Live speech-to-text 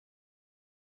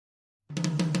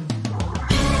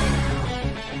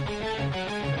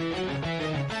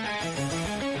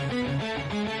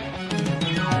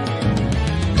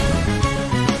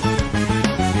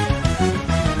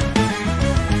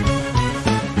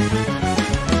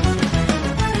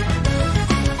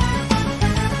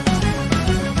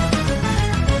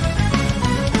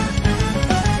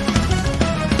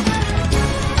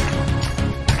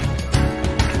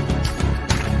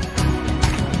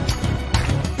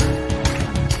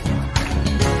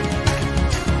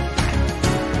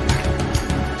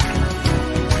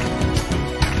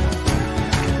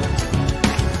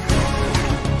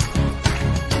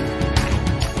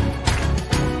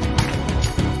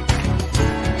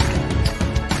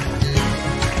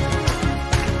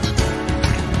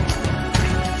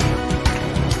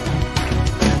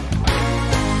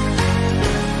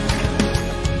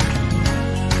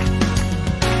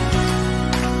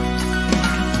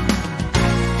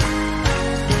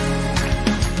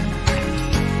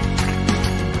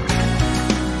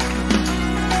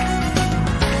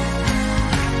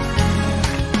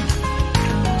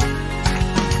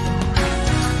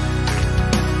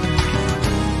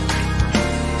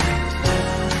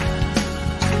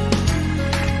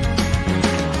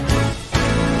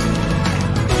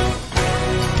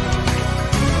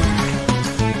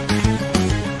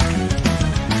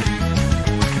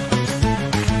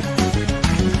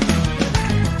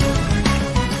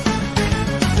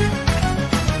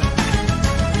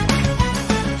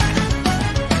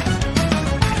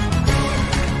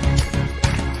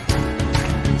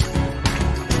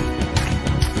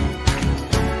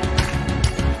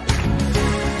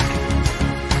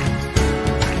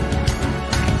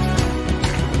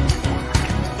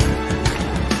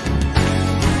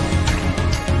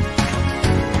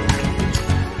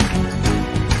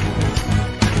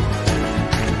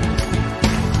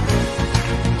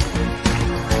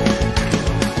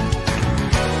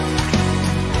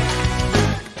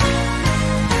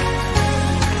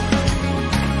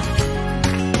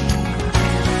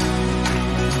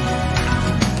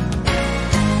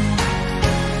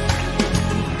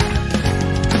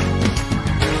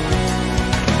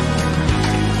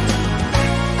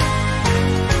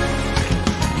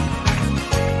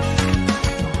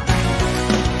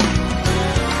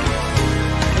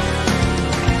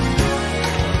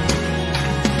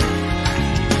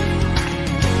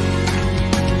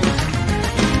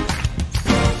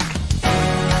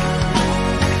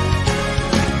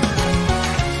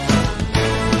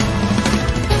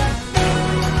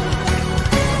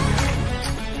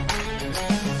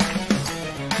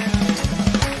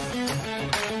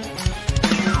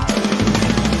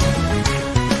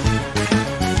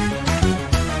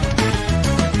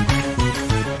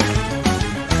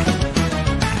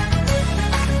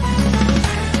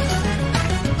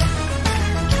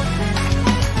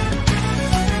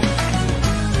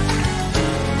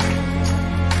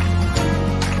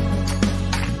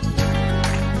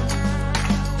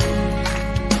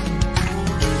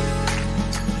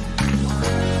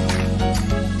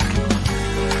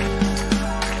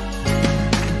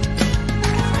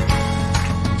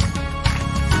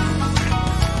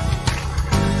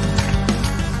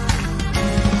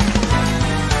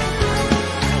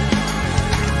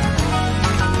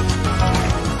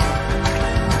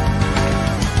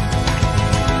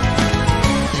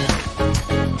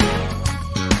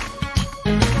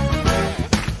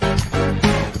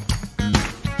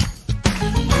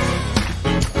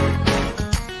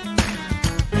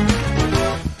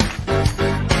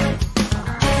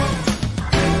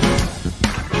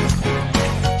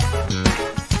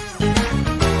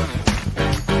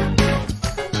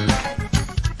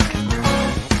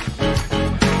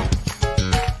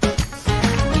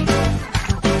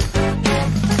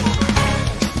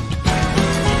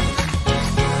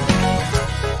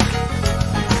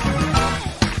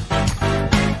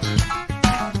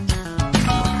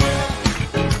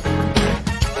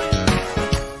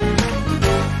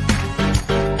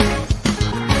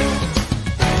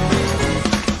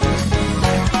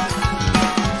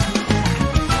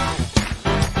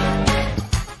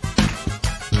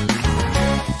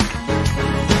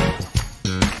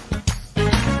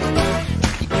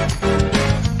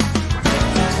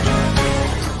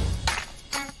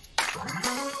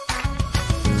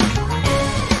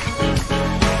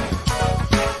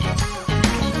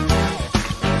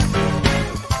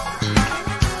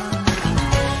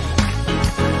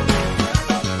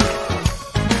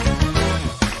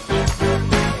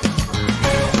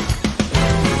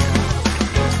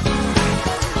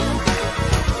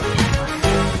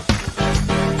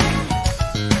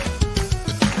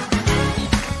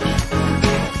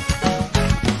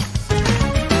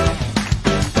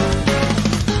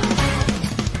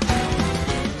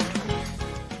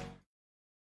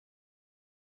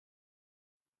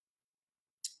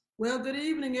Well, good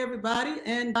evening, everybody,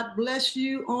 and God bless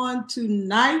you on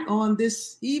tonight, on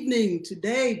this evening,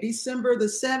 today, December the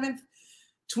 7th,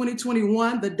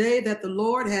 2021, the day that the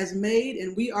Lord has made,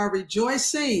 and we are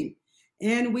rejoicing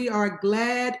and we are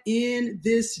glad in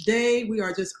this day. We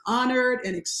are just honored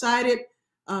and excited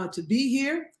to be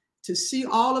here, to see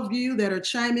all of you that are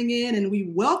chiming in, and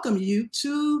we welcome you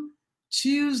to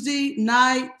Tuesday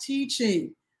night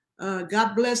teaching.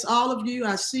 God bless all of you.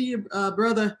 I see you,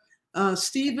 brother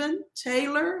Stephen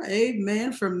Taylor,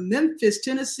 amen, from Memphis,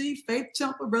 Tennessee, Faith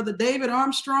Temple, brother David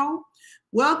Armstrong.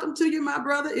 Welcome to you, my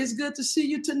brother. It's good to see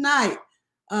you tonight.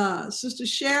 Sister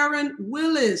Sharon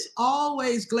Willis,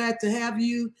 always glad to have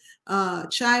you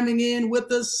chiming in with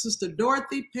us. Sister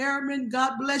Dorothy Perriman,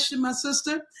 God bless you, my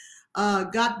sister.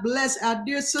 God bless our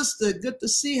dear sister. Good to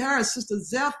see her. Sister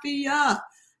Zephia,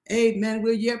 amen.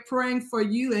 We're yet praying for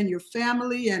you and your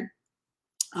family, and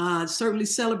certainly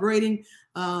celebrating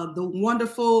the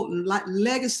wonderful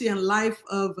legacy and life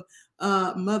of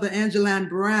Mother Angeline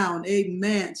Brown.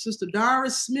 Amen. Sister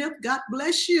Doris Smith, God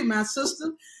bless you, my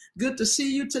sister. Good to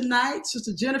see you tonight.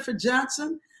 Sister Jennifer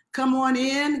Johnson, come on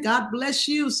in. God bless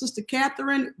you. Sister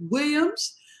Catherine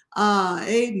Williams.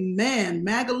 Amen.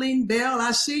 Magaline Bell,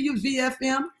 I see you,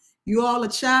 VFM. You all are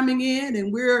chiming in,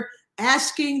 and we're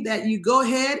asking that you go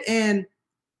ahead and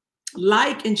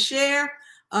like and share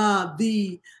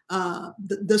the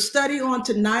study on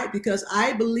tonight, because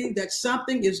I believe that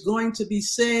something is going to be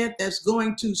said that's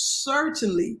going to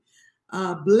certainly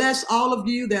bless all of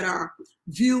you that are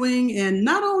viewing, and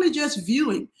not only just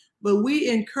viewing, but we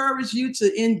encourage you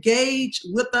to engage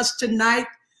with us tonight.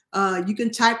 You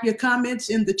can type your comments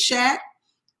in the chat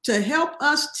to help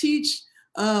us teach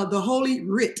the Holy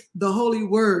Writ, the Holy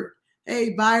Word. Hey,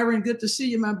 Byron, good to see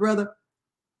you, my brother.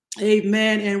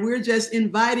 Amen. And we're just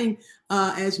inviting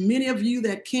as many of you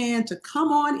that can to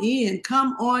come on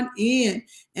in,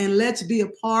 and let's be a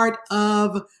part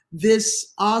of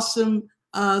this awesome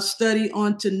study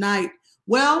on tonight.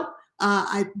 Well,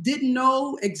 I didn't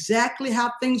know exactly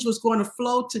how things was going to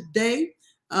flow today.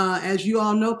 As you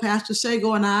all know, Pastor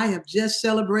Sago and I have just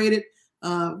celebrated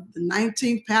the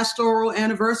 19th pastoral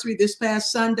anniversary this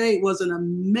past Sunday. It was an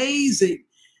amazing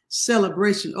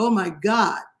celebration. Oh my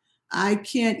God. I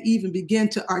can't even begin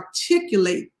to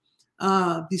articulate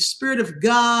the Spirit of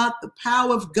God, the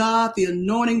power of God, the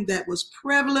anointing that was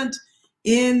prevalent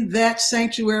in that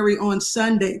sanctuary on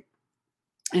Sunday.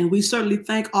 And we certainly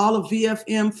thank all of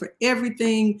VFM for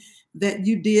everything that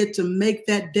you did to make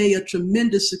that day a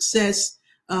tremendous success.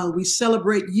 We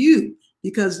celebrate you,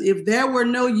 because if there were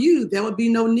no you, there would be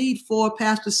no need for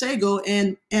Pastor Sago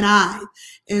and I.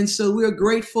 And so we're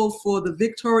grateful for the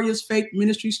Victorious Faith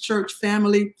Ministries Church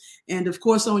family. And of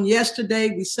course, on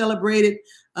yesterday, we celebrated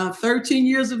 13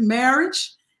 years of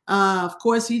marriage. Of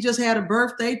course, he just had a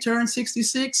birthday, turned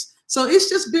 66. So it's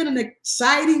just been an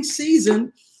exciting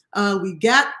season. We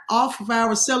got off of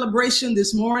our celebration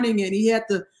this morning, and he had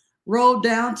to roll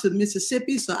down to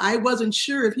Mississippi. So I wasn't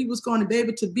sure if he was going to be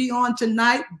able to be on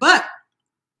tonight, but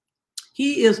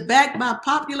he is back by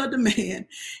popular demand.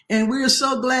 And we are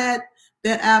so glad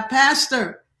that our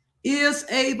pastor is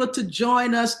able to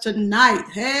join us tonight.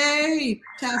 Hey,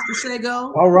 Pastor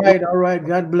Sago. All right.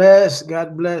 God bless.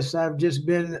 God bless. I've just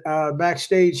been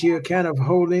backstage here, kind of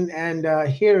holding and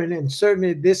hearing, and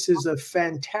certainly this is a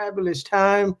fantabulous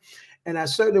time. And I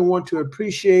certainly want to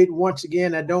appreciate, once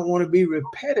again, I don't want to be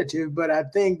repetitive, but I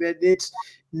think that it's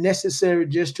necessary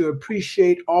just to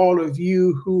appreciate all of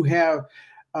you who have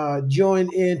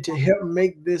joined in to help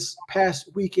make this past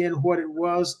weekend what it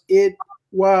was. It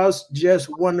was just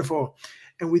wonderful.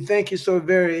 And we thank you so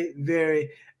very, very,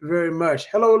 very much.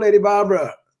 Hello, Lady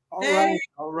Barbara. All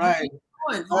right.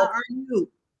 How are you?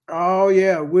 Oh,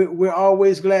 yeah. We're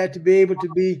always glad to be able to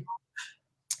be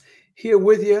here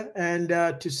with you and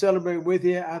to celebrate with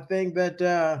you. I think that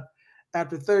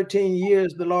after 13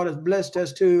 years, the Lord has blessed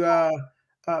us to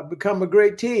become a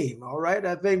great team. All right.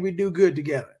 I think we do good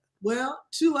together. Well,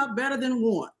 two are better than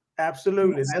one.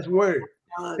 Absolutely. That's word.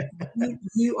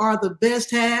 You are the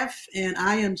best half, and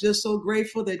I am just so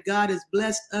grateful that God has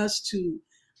blessed us to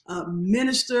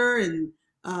minister, and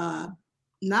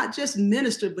not just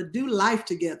minister, but do life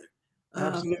together.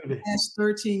 Absolutely. For the past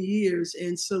 13 years.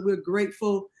 And so we're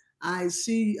grateful. I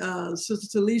see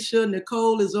Sister Talisha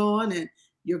Nicole is on, and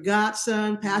your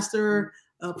godson, Pastor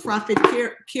Prophet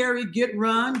Kerry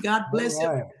Gitrun. God bless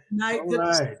you tonight. All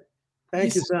right.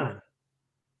 Thank you, son.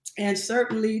 And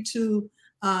certainly to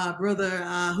brother,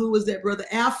 who was that? Brother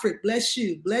Alfred, bless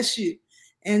you.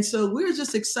 And so we're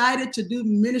just excited to do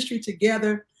ministry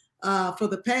together. For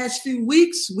the past few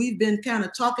weeks, we've been kind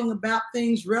of talking about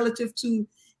things relative to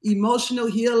emotional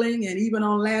healing. And even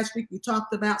on last week, we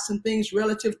talked about some things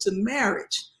relative to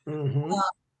marriage. Mm-hmm.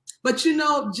 But, you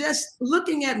know, just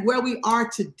looking at where we are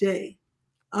today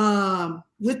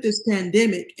with this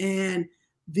pandemic and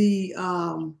the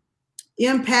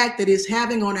impact that it's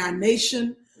having on our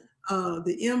nation,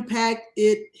 the impact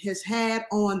it has had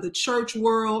on the church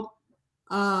world.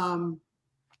 And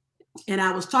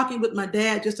I was talking with my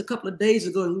dad just a couple of days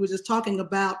ago, and we were just talking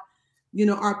about, you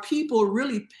know, are people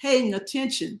really paying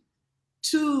attention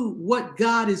to what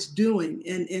God is doing?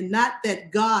 And not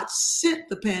that God sent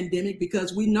the pandemic,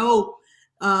 because we know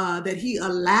that he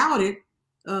allowed it.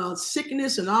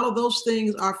 Sickness and all of those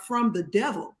things are from the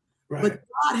devil. Right. But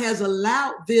God has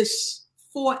allowed this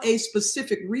for a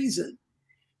specific reason.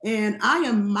 And I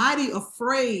am mighty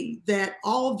afraid that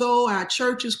although our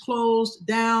church is closed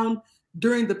down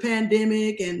during the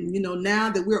pandemic, and, you know, now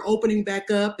that we're opening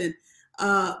back up, and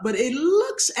but it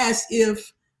looks as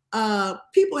if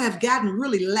people have gotten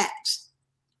really lax.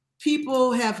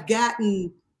 People have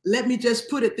gotten, let me just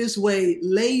put it this way,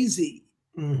 lazy.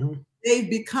 Mm-hmm. They've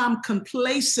become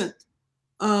complacent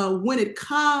when it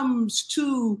comes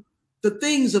to the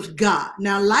things of God.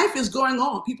 Now, life is going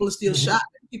on. People are still shopping.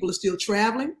 People are still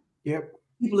traveling. Yep.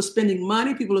 People are spending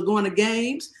money. People are going to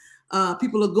games.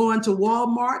 People are going to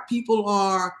Walmart. People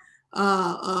are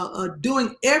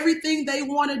doing everything they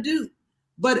want to do.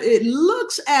 But it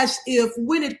looks as if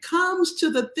when it comes to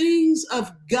the things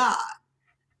of God,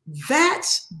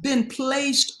 that's been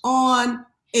placed on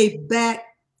a back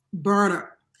burner.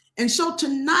 And so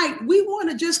tonight we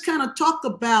want to just kind of talk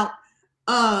about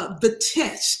the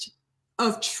test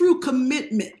of true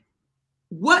commitment.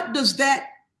 What does that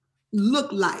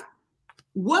look like?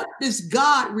 What is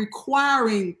God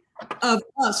requiring of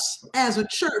us as a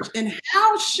church? And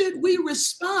how should we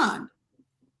respond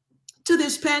to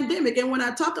this pandemic? And when I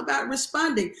talk about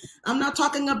responding, I'm not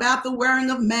talking about the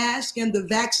wearing of masks and the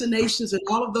vaccinations and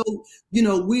all of those. You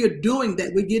know, we are doing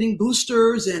that. We're getting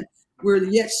boosters, and we're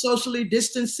yet socially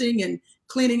distancing and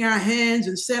cleaning our hands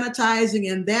and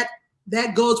sanitizing, and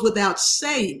that goes without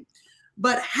saying.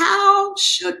 But how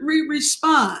should we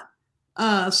respond?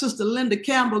 Sister Linda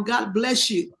Campbell, God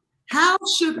bless you. How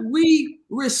should we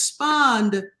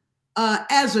respond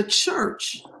as a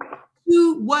church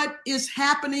to what is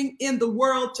happening in the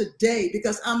world today?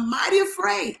 Because I'm mighty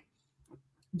afraid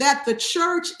that the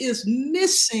church is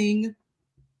missing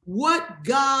what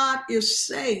God is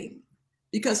saying,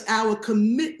 because our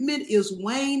commitment is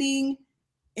waning,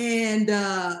 and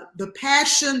the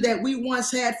passion that we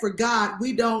once had for God,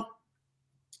 we don't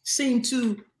seem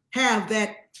to have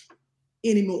that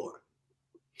anymore.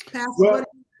 Pastor, well,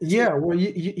 yeah, well,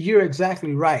 you're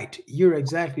exactly right. You're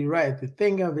exactly right. The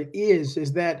thing of it is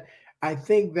that I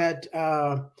think that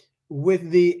with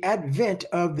the advent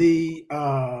of the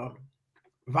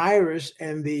virus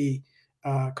and the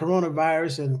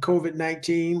coronavirus and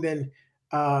COVID-19, then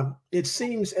it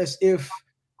seems as if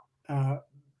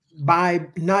by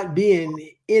not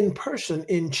being in person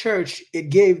in church, it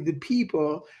gave the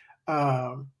people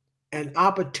an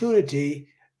opportunity,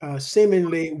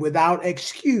 seemingly without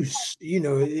excuse. You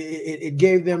know, it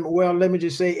gave them, well, let me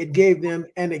just say, it gave them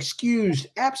an excused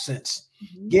absence,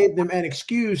 gave them an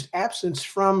excused absence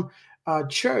from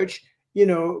church, you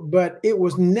know, but it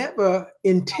was never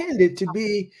intended to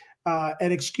be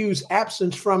an excused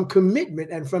absence from commitment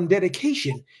and from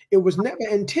dedication. It was never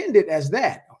intended as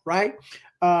that, right?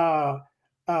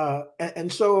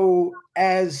 And so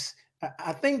as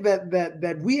I think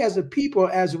that we as a people,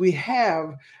 as we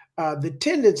have the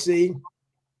tendency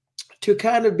to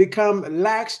kind of become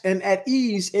lax and at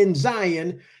ease in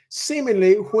Zion,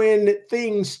 seemingly when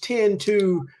things tend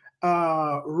to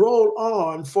roll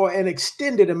on for an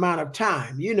extended amount of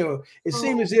time. You know, it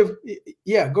seems as if,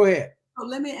 yeah, go ahead. So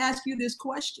let me ask you this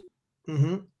question.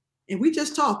 And we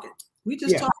just talking. We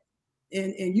just talking.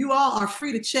 And you all are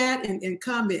free to chat and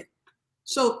comment.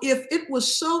 So if it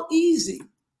was so easy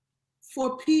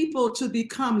for people to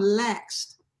become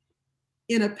laxed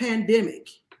in a pandemic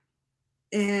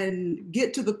and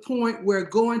get to the point where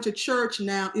going to church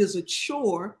now is a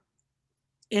chore,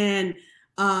 and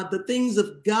the things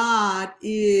of God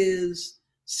is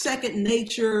second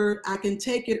nature, I can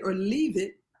take it or leave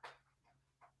it,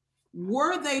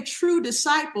 were they true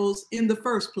disciples in the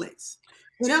first place?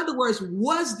 In other words,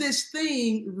 was this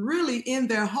thing really in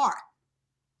their heart?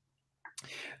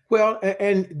 Well,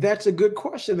 and that's a good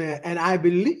question there. And I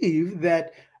believe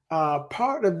that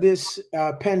part of this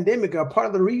pandemic, or part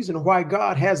of the reason why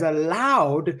God has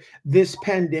allowed this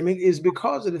pandemic, is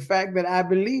because of the fact that I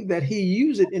believe that he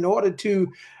used it in order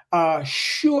to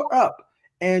shore up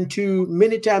and to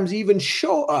many times even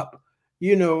show up,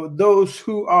 those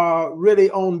who are really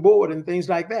on board and things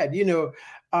like that.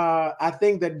 I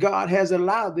think that God has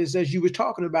allowed this, as you were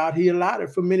talking about. He allowed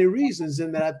it for many reasons,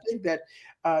 and that I think that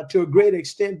to a great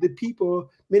extent,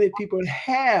 many people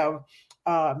have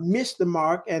missed the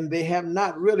mark, and they have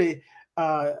not really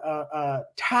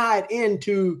tied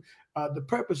into the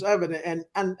purpose of it. And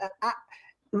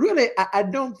I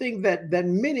don't think that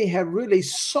many have really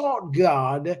sought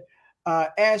God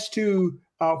as to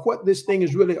what this thing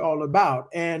is really all about,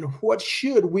 and what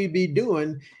should we be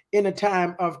doing in a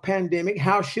time of pandemic.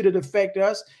 How should it affect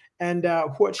us, and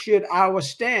what should our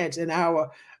stance and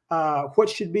what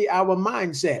should be our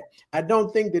mindset? I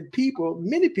don't think that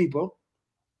many people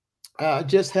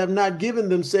just have not given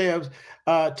themselves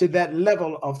to that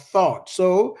level of thought.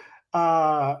 So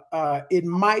it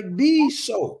might be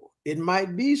so. It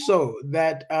might be so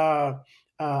that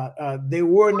they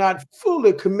were not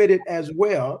fully committed as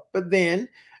well. But then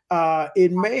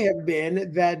it may have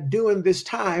been that during this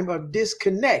time of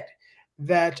disconnect,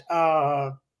 that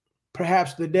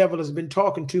perhaps the devil has been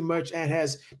talking too much and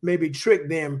has maybe tricked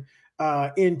them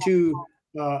into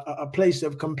a place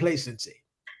of complacency.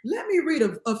 Let me read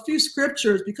a few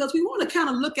scriptures, because we want to kind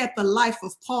of look at the life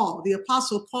of Paul, the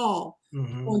Apostle Paul,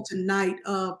 on tonight.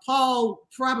 Paul,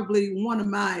 probably one of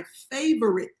my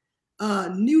favorite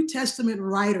New Testament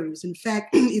writers. In fact,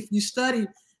 if you study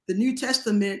the New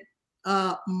Testament,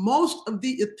 most of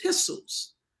the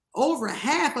epistles, over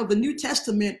half of the New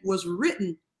Testament, was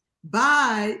written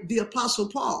by the Apostle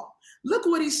Paul. Look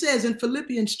what he says in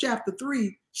Philippians chapter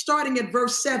 3, starting at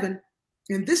verse 7.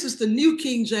 And this is the New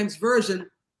King James Version.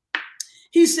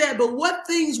 He said, "But what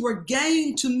things were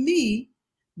gained to me,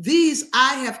 these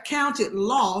I have counted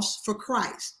loss for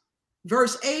Christ."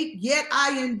 Verse 8, yet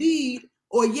indeed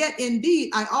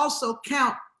I also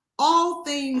count all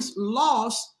things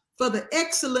lost for the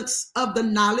excellence of the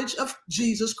knowledge of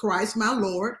Jesus Christ, my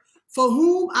Lord, for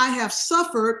whom I have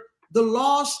suffered the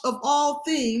loss of all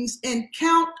things, and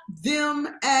count them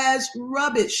as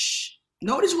rubbish.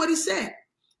 Notice what he said,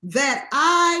 that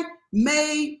I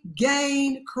may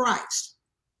gain Christ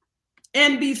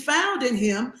and be found in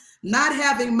him, not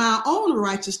having my own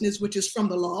righteousness, which is from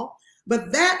the law,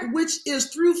 but that which is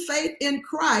through faith in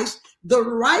Christ, the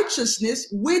righteousness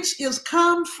which is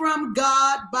come from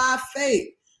God by faith.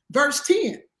 Verse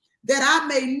 10, that I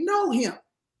may know him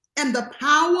and the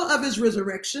power of his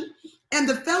resurrection and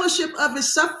the fellowship of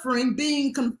his suffering,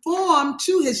 being conformed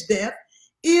to his death,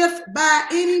 if by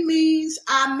any means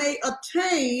I may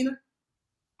attain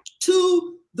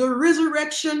to the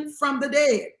resurrection from the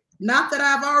dead. Not that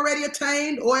I've already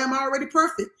attained or am already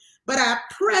perfect, but I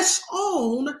press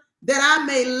on that I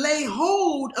may lay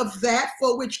hold of that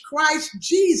for which Christ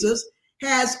Jesus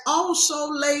has also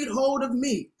laid hold of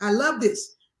me. I love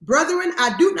this. Brethren,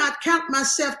 I do not count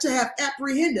myself to have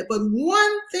apprehended, but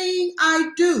one thing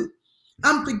I do,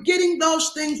 I'm forgetting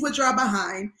those things which are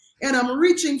behind, and I'm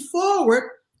reaching forward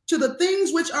to the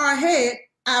things which are ahead.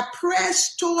 I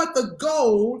press toward the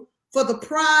goal for the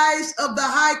prize of the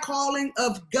high calling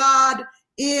of God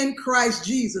in Christ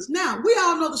Jesus. Now, we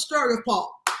all know the story of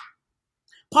Paul.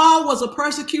 Paul was a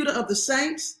persecutor of the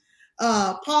saints.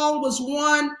 Paul was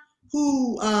one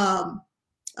who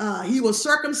he was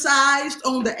circumcised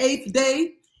on the 8th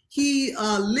day. He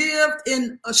lived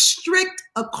in a strict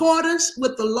accordance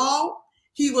with the law.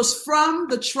 He was from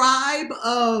the tribe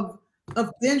of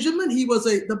Benjamin.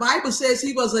 The Bible says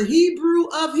he was a Hebrew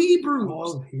of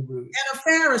Hebrews, and a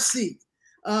Pharisee.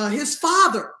 His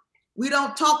father, we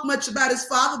don't talk much about his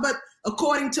father, but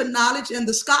according to knowledge and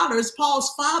the scholars,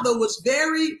 Paul's father was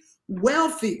very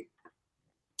wealthy.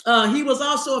 He was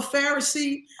also a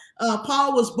Pharisee.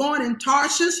 Paul was born in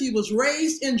Tarshish. He was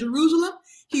raised in Jerusalem.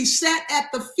 He sat at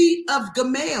the feet of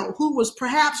Gamaliel, who was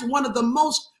perhaps one of the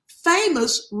most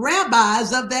famous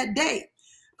rabbis of that day.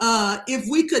 If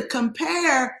we could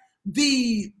compare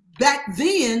the back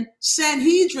then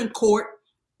Sanhedrin court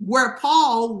where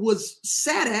Paul was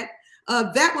sat at,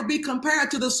 that would be compared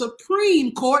to the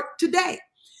Supreme Court today.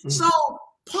 So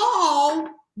Paul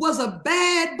was a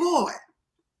bad boy.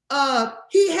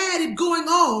 He had it going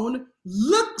on,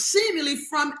 looked seemingly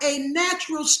from a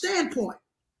natural standpoint.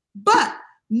 But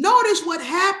notice what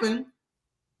happened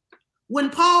when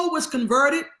Paul was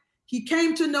converted. He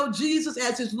came to know Jesus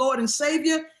as his Lord and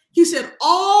Savior. He said,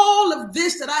 all of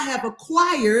this that I have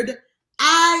acquired,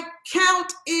 I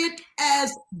count it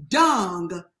as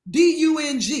dung,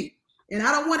 D-U-N-G. And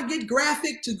I don't want to get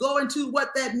graphic to go into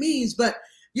what that means, but,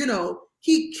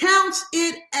 he counts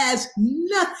it as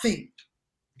nothing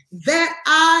that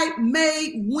I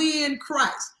may win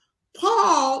Christ.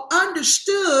 Paul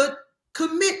understood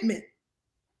commitment.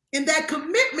 And that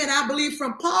commitment, I believe,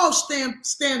 from Paul's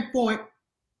standpoint,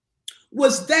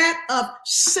 was that of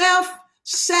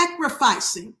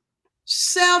self-sacrificing.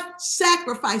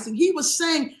 Self-sacrificing. He was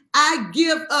saying, I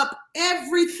give up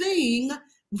everything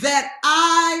that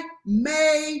I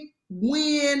may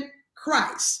win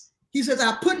Christ. He says,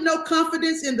 I put no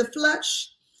confidence in the flesh.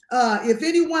 If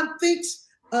anyone thinks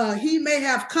he may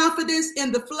have confidence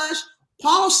in the flesh,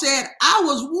 Paul said, I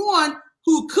was one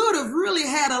who could have really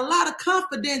had a lot of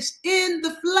confidence in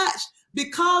the flesh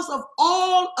because of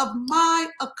all of my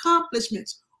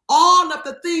accomplishments, all of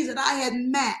the things that I had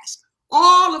mastered,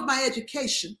 all of my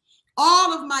education,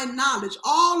 all of my knowledge,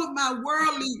 all of my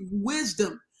worldly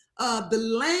wisdom, the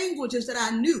languages that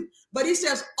I knew. But he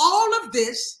says, all of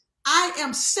this, I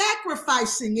am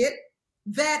sacrificing it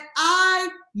that I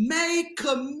may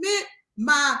commit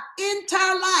my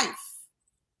entire life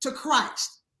to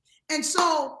Christ. And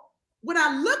so when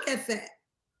I look at that,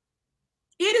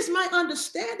 it is my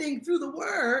understanding through the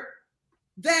word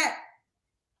that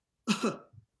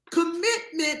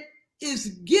commitment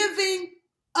is giving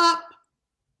up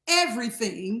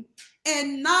everything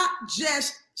and not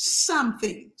just some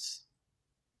things.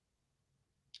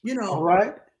 You know, all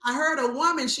right. I heard a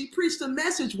woman, she preached a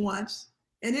message once,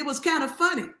 and it was kind of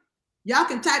funny. Y'all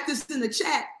can type this in the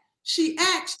chat. She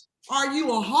asked, are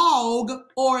you a hog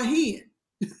or a hen?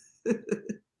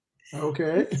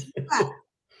 Okay.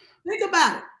 Think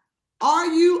about it. Are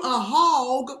you a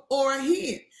hog or a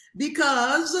hen?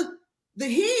 Because the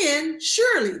hen,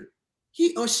 surely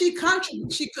he or she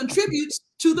contributes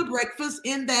to the breakfast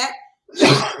in that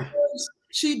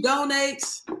she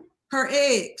donates her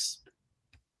eggs.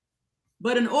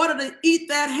 But in order to eat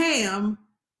that ham,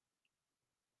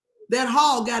 that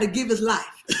hog got to give his life.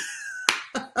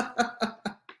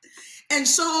 And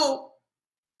so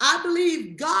I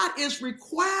believe God is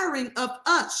requiring of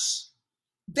us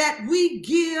that we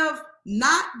give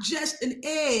not just an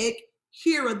egg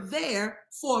here or there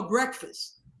for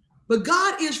breakfast, but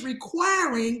God is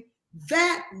requiring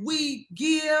that we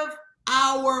give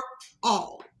our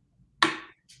all.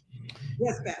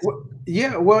 Yes, Pastor. Well,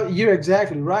 yeah, well, you're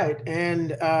exactly right.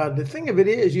 And the thing of it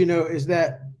is, you know, is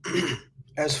that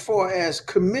as far as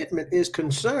commitment is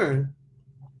concerned,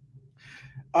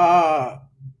 and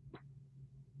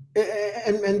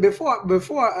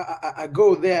before I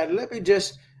go there, let me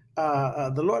just,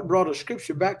 the Lord brought a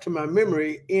scripture back to my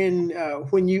memory in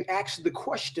when you asked the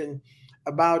question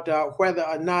about whether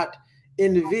or not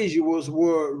individuals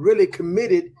were really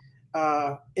committed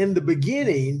in the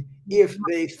beginning if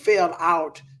they fell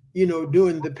out, you know,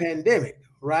 during the pandemic,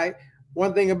 right?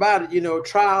 One thing about it, you know,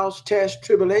 trials, tests,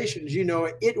 tribulations, you know,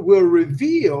 it will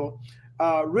reveal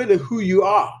really who you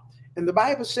are. And the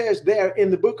Bible says there in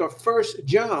the book of 1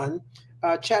 John,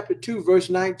 chapter 2, verse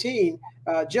 19,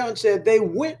 John said, they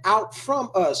went out from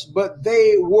us, but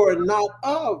they were not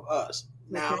of us.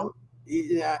 Now,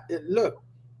 look,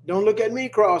 don't look at me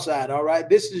cross-eyed, all right?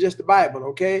 This is just the Bible,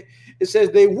 okay? It says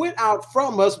they went out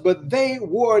from us, but they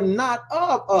were not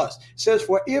of us. It says,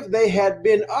 for if they had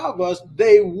been of us,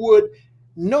 they would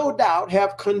no doubt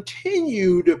have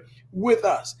continued with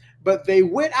us. But they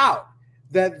went out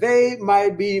that they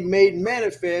might be made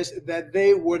manifest that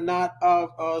they were not of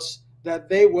us, that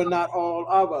they were not all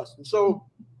of us. And so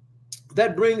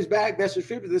that brings back, that's the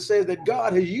scripture that says that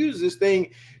God has used this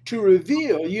thing to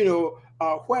reveal, you know,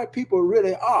 where people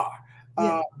really are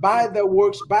by their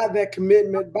works, by their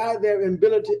commitment, by their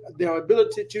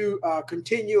ability to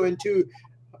continue and to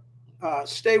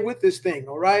stay with this thing.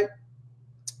 All right.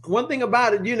 One thing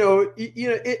about it,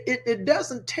 it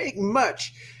doesn't take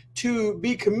much to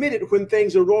be committed when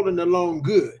things are rolling along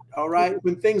good. All right.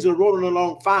 When things are rolling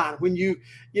along fine, when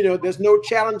there's no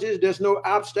challenges, there's no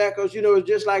obstacles, it's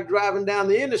just like driving down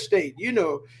the interstate,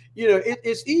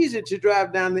 it's easy to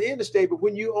drive down the interstate, but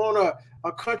when you're on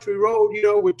a country road,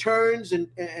 with turns and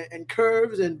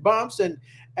curves and bumps and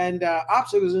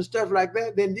obstacles and stuff like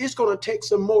that, then it's going to take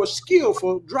some more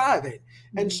skillful driving.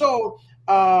 And so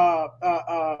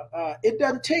it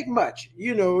doesn't take much,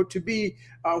 to be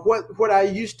what I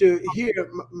used to hear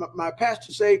my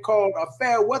pastor say called a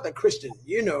fair weather Christian.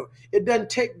 It doesn't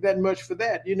take that much for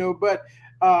that, but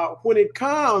when it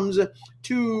comes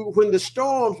to when the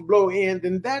storms blow in,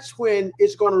 then that's when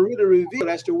it's going to really reveal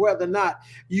as to whether or not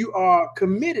you are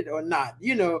committed or not,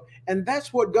 and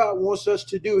that's what God wants us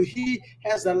to do. He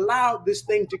has allowed this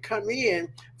thing to come in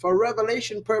for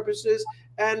revelation purposes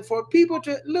and for people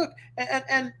to look.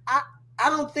 And I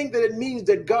don't think that it means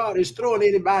that God is throwing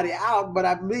anybody out, but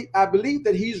I believe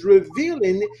that he's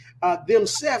revealing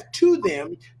themselves to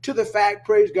them, to the fact,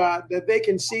 praise God, that they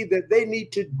can see that they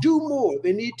need to do more.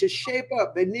 They need to shape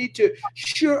up. They need to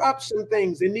shore up some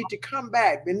things. They need to come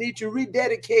back. They need to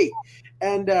rededicate.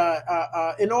 and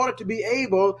in order to be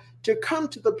able to come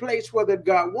to the place where that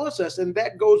God wants us. And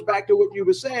that goes back to what you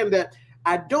were saying, that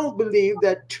I don't believe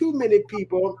that too many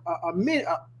people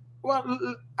well,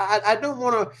 I don't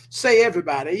want to say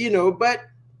everybody, you know, but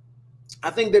I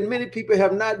think that many people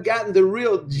have not gotten the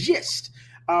real gist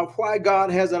of why God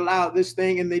has allowed this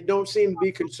thing, and they don't seem to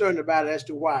be concerned about it as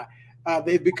to why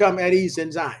they've become at ease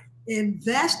in Zion. And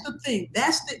that's the thing.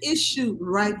 That's the issue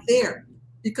right there.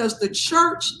 Because the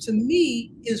church, to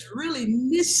me, is really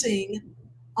missing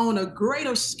on a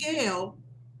greater scale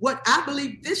what I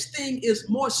believe this thing is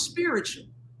more spiritual.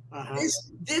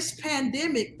 This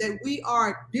pandemic that we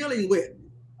are dealing with.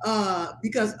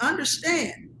 Because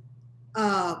understand,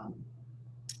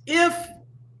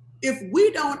 if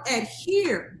we don't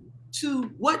adhere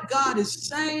to what God is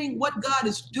saying, what God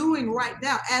is doing right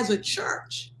now as a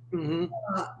church,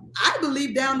 I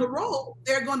believe down the road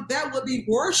there will be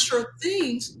worse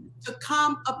things to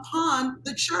come upon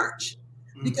the church,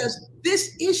 because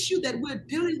this issue that we're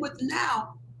dealing with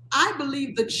now, I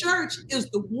believe the church is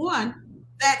the one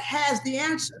that has the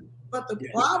answer. But the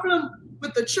problem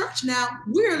with the church now,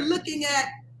 we're looking at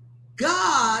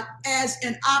God as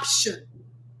an option.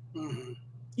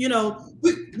 You know,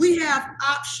 we have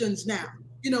options now.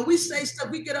 You know, we say stuff,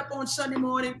 we get up on Sunday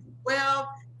morning, well,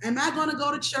 am I going to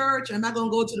go to church? Or am I going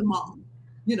to go to the mall?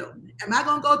 You know, am I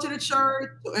going to go to the church?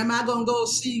 Or am I going to go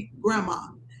see grandma?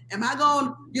 Am I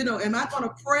going, you know, am I going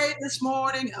to pray this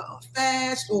morning,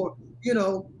 fast? Or, you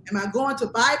know, am I going to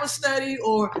Bible study?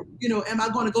 Or, you know, am I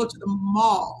going to go to the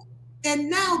mall? And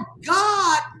now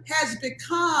God has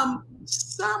become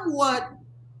somewhat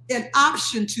an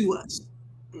option to us,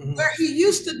 where he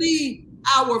used to be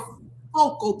our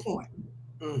focal point.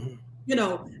 You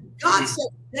know, God said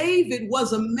David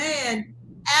was a man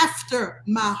after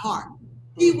my heart.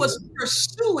 He was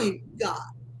pursuing God.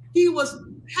 He was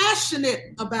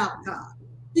passionate about God.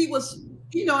 He was,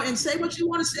 you know, and say what you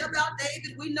want to say about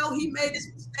David. We know he made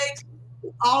his mistakes,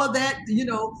 all of that, you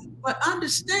know, but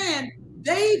understand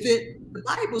David, the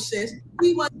Bible says,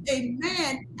 he was a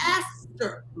man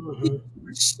after. He was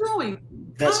pursuing.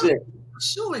 That's it.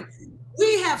 Pursuing.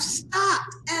 We have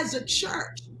stopped as a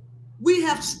church. We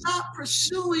have stopped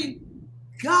pursuing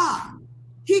God.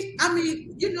 I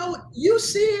mean, you know, you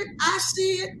see it, I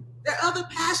see it, there are other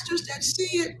pastors that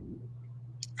see it.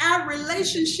 Our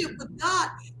relationship with God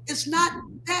is not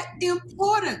that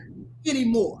important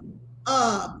anymore.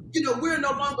 You know, we're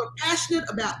no longer passionate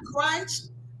about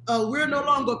Christ. We're no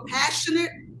longer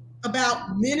passionate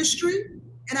about ministry.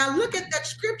 And I look at that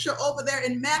scripture over there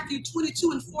in Matthew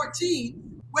 22:14,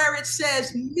 where it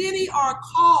says, many are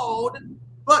called,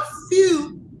 but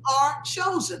few are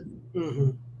chosen.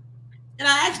 And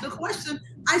I asked the question,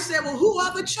 I said, well, who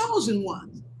are the chosen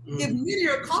ones? If many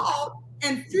are called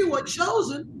and few are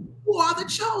chosen, who are the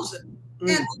chosen? And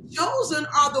the chosen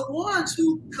are the ones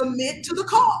who commit to the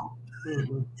call.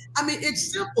 I mean,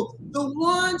 it's simple. The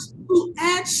ones who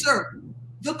answer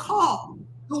the call,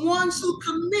 the ones who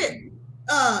commit,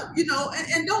 you know,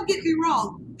 and don't get me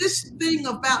wrong, this thing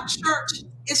about church,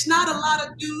 it's not a lot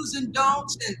of do's and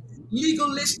don'ts and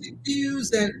legalistic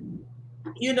views and,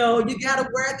 you know, you got to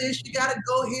wear this, you got to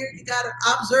go here, you got to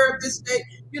observe this day.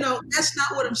 You know, that's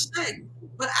not what I'm saying.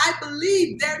 But I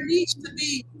believe there needs to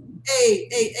be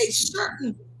a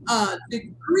certain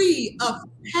degree of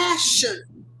passion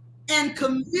and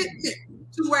commitment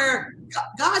to where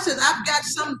God says, I've got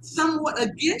somewhat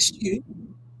against you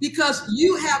because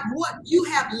you have what? You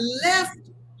have left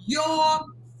your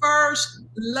first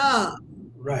love.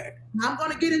 Right. I'm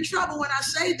going to get in trouble when I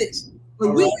say this,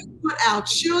 but we have put our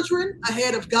children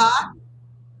ahead of God.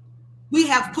 We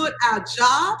have put our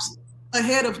jobs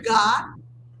ahead of God.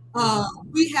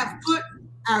 We have put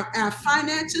our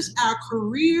finances, our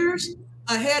careers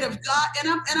ahead of God.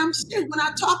 And I'm still, when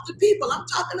I talk to people, I'm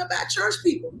talking about church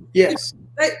people. Yes.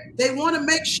 They want to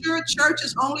make sure church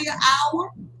is only an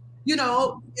hour. You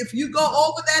know, if you go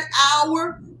over that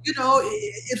hour, you know,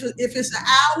 if it's an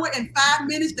hour and 5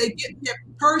 minutes, they get their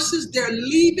purses, they're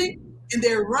leaving and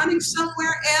they're running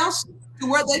somewhere else to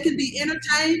where they can be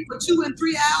entertained for 2 and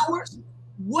 3 hours.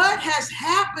 What has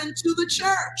happened to the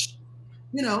church?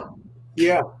 You know?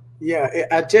 Yeah.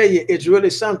 I tell you, it's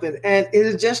really something. And it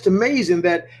is just amazing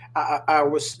that I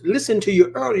was listening to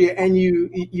you earlier and you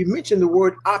mentioned the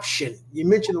word option. You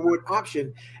mentioned the word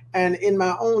option. And in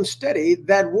my own study,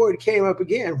 that word came up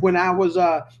again when I was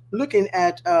looking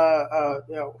at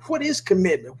what is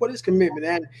commitment? What is commitment?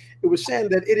 And it was saying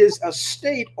that it is a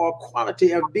state or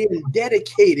quality of being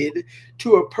dedicated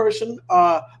to a person,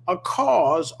 a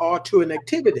cause, or to an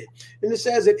activity. And it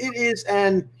says that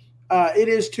it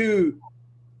is to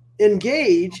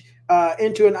engage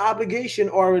into an obligation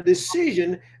or a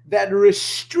decision that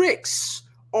restricts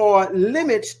or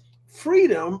limits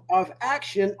freedom of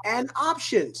action and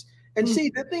options. And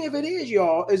see, the thing of it is,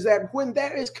 y'all, is that when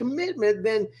there is commitment,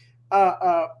 then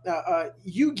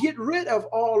you get rid of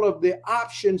all of the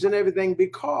options and everything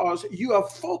because you are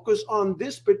focused on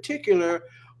this particular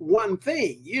one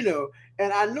thing, you know.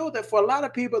 And I know that for a lot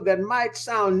of people that might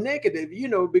sound negative, you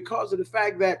know, because of the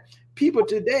fact that people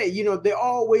today, you know, they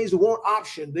always want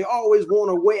option. They always want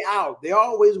a way out. They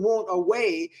always want a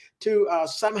way to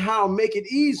somehow make it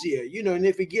easier, you know. And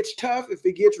if it gets tough, if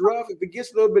it gets rough, if it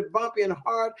gets a little bit bumpy and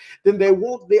hard, then they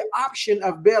want the option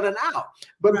of bailing out.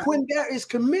 But when there is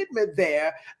commitment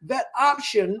there, that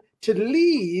option to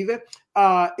leave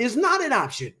is not an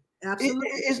option.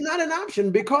 It's not an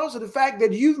option because of the fact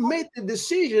that you've made the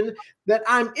decision that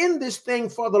I'm in this thing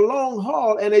for the long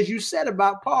haul. And as you said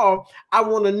about Paul, I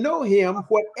want to know him,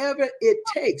 whatever it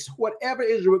takes, whatever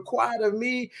is required of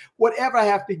me, whatever I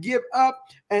have to give up.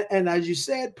 And as you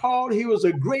said, Paul, he was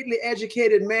a greatly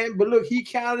educated man, but look, he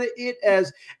counted it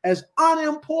as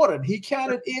unimportant. He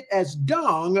counted it as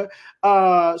dung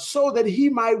so that he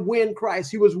might win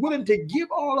Christ. He was willing to give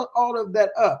all of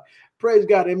that up. Praise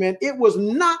God, amen. It was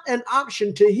not an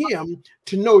option to him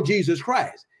to know Jesus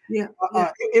Christ.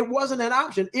 It wasn't an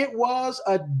option. It was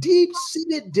a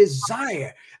deep-seated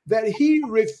desire that he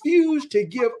refused to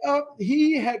give up.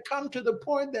 He had come to the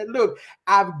point that, look,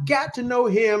 I've got to know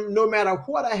him no matter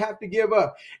what I have to give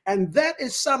up. And that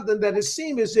is something that it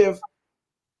seems as if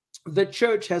the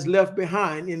church has left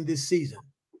behind in this season.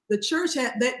 The church,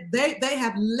 they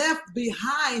have left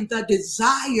behind the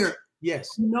desire to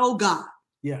know God.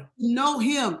 Know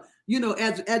him, you know,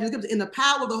 as in the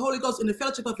power of the Holy Ghost, in the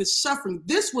fellowship of his suffering.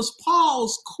 This was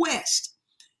Paul's quest.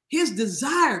 His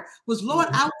desire was, Lord,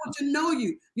 I want to know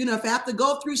you. You know, if I have to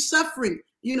go through suffering,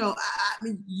 you know, I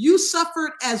mean, you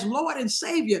suffered as Lord and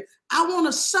Savior. I want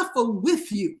to suffer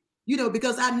with you, you know,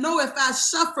 because I know if I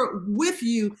suffer with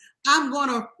you, I'm going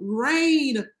to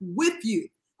reign with you.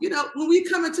 You know, when we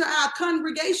come into our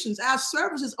congregations, our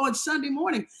services on Sunday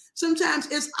morning, sometimes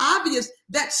it's obvious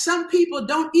that some people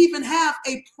don't even have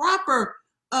a proper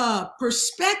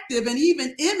perspective and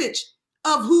even image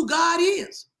of who God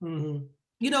is.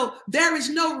 You know, there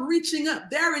is no reaching up.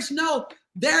 There is no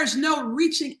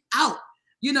reaching out.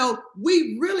 You know,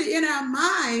 we really in our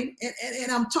mind,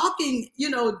 and I'm talking,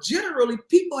 you know, generally,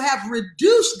 people have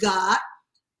reduced God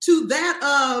to that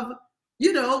of,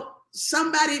 you know,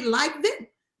 somebody like them.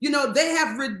 You know, they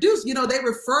have reduced, you know, they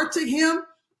refer to him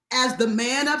as the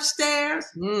man upstairs.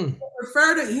 They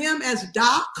refer to him as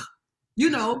Doc. You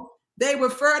know, they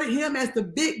refer to him as the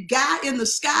big guy in the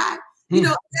sky. You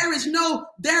know, there is no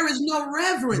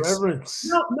reverence.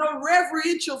 No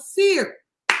reverential fear.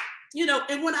 You know,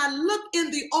 and when I look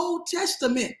in the Old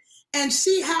Testament and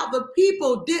see how the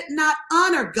people did not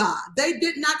honor God, they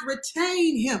did not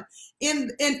retain him in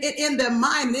their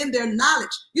mind, in their knowledge.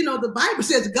 You know, the Bible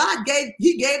says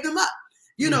he gave them up.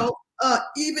 You know,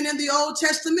 even in the Old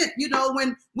Testament, you know,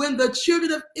 when the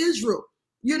children of Israel,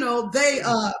 you know, they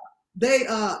thought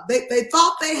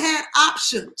they had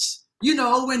options. You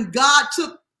know, when God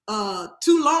took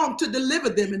too long to deliver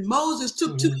them, and Moses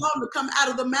took too long to come out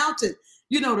of the mountain,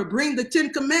 you know, to bring the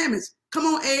 10 Commandments. Come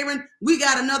on, Aaron, we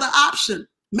got another option.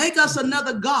 Make us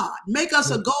another God. Make us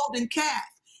a golden calf.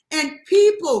 And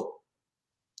people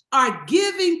are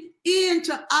giving in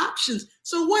to options.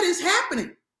 So what is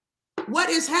happening? What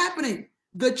is happening?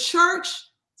 The church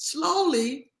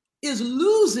slowly is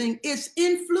losing its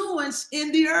influence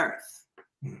in the earth.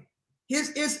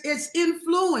 Its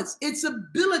influence, its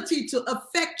ability to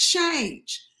affect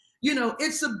change, you know,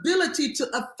 its ability to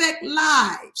affect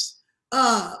lives,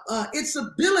 its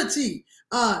ability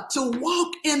to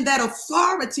walk in that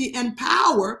authority and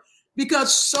power,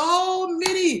 because so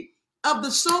many of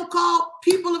the so-called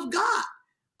people of God,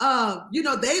 you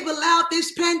know, they've allowed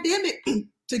this pandemic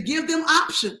to give them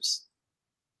options.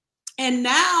 And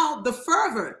now the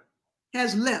fervor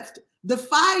has left. The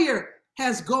fire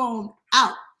has gone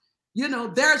out. You know,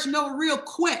 there's no real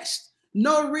quest,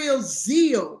 no real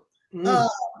zeal.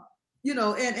 You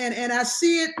know, and I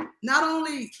see it not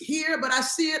only here, but I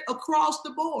see it across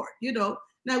the board. You know,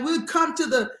 now we'll come to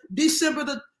the December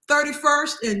the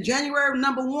 31st and January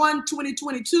 1,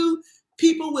 2022.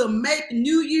 People will make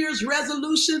New Year's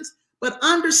resolutions, but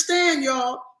understand,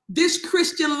 y'all, this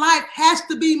Christian life has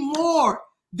to be more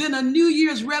than a New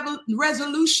Year's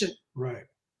resolution. Right.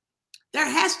 There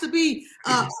has to be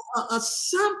a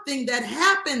something that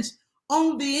happens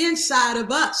on the inside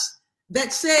of us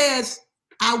that says,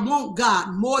 I want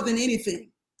God more than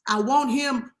anything. I want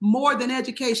him more than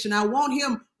education. I want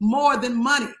him more than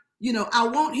money. You know, I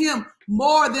want him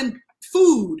more than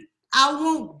food. I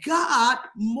want God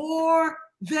more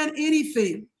than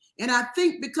anything. And I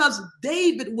think because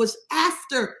David was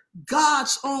after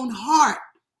God's own heart,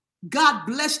 God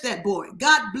blessed that boy.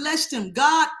 God blessed him.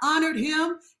 God honored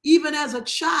him even as a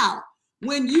child.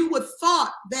 When you would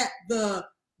thought that the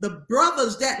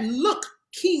brothers that look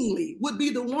kingly would be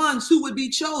the ones who would be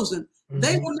chosen,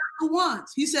 they were not the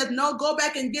ones. He said, no, go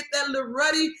back and get that little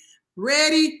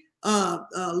ready,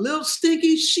 little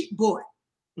stinky sheep boy.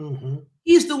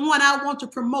 He's the one I want to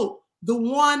promote, the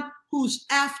one who's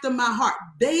after my heart.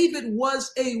 David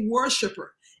was a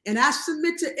worshiper. And I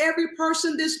submit to every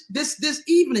person this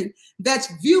evening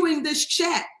that's viewing this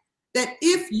chat that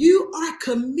if you are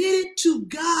committed to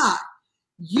God,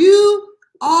 you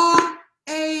are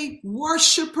a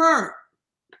worshiper.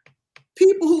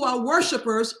 People who are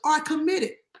worshipers are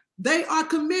committed. They are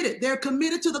committed. They're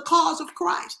committed to the cause of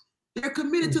Christ. They're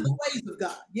committed to the ways of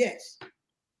God. Yes.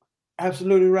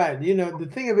 Absolutely right. You know, the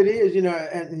thing of it is, you know,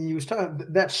 and you was talking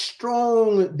that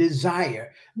strong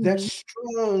desire, that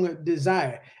strong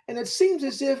desire. And it seems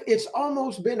as if it's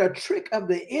almost been a trick of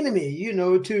the enemy, you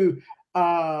know, to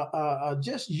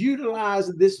just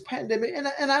utilize this pandemic. And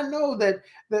I know that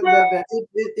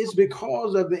it's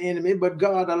because of the enemy, but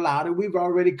God allowed it. We've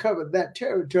already covered that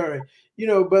territory, you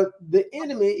know, but the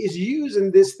enemy is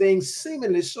using this thing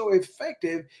seemingly so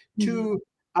effective to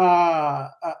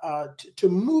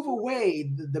move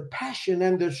away the passion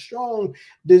and the strong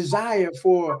desire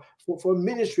for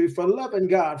ministry, for loving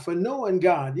God, for knowing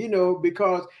God, you know,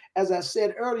 because as I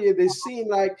said earlier, they seem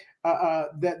like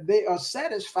that they are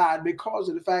satisfied because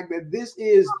of the fact that this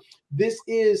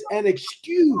is an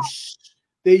excuse.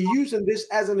 They're using this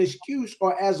as an excuse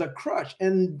or as a crutch,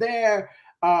 and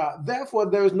therefore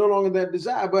there is no longer that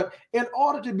desire. But in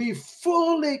order to be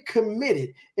fully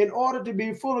committed,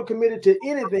 to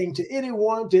anything, to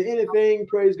anyone, to anything,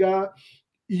 praise God,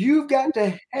 you've got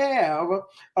to have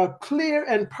a clear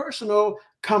and personal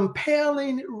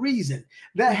compelling reason.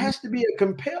 That has to be a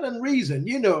compelling reason,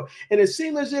 you know. And it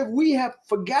seems as if we have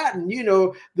forgotten, you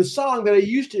know, the song that we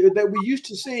used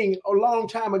to sing a long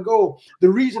time ago. The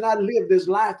reason I live this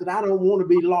life, that I don't want to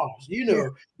be lost.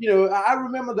 You know, I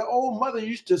remember the old mother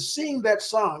used to sing that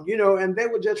song, you know, and they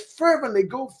would just fervently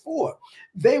go forth.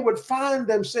 They would find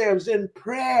themselves in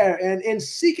prayer and in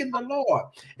seeking the Lord.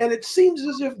 And it seems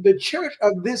as if the church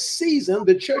of this season,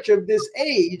 the church of this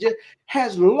age,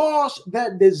 has lost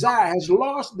that desire, has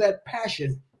lost that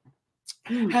passion,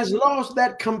 has lost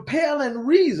that compelling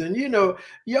reason. You know,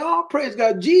 y'all, praise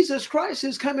God, Jesus Christ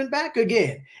is coming back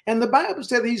again. And the Bible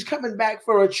said that he's coming back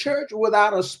for a church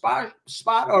without a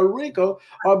spot or wrinkle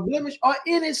or blemish or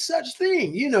any such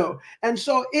thing, you know. And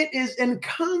so it is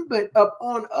incumbent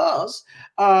upon us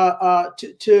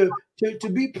to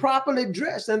be properly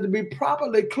dressed and to be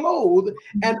properly clothed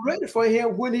and ready for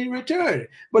him when he returns.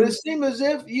 But it seems as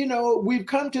if, you know, we've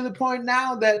come to the point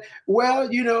now that,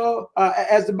 well, you know,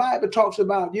 as the Bible talks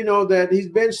about, you know, that he's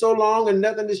been so long and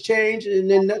nothing has changed and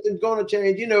then nothing's going to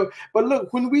change, you know. But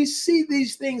look, when we see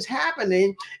these things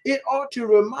happening, it ought to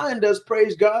remind us,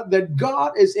 praise God, that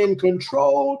God is in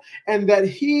control and that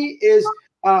he is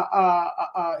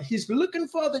he's looking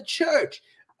for the church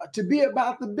to be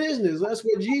about the business. That's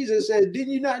what Jesus said.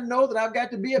 Didn't you not know that I've got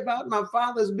to be about my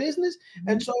Father's business?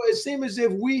 And so it seems as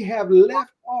if we have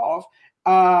left off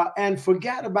and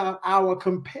forgot about our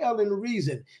compelling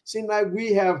reason. Seems like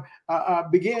we have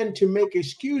began to make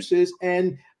excuses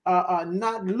and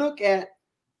not look at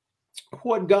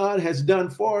what God has done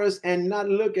for us and not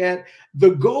look at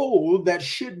the goal that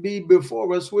should be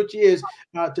before us, which is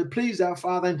to please our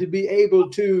Father and to be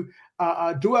able to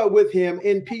dwell with him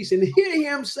in peace and hear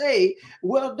him say,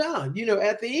 well done, you know,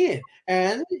 at the end.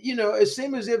 And, you know, it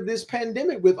seems as if this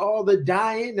pandemic with all the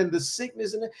dying and the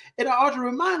sickness, and it ought to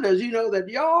remind us, you know, that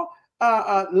y'all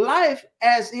life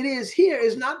as it is here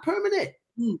is not permanent.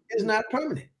 It's not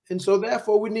permanent. And so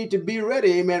therefore we need to be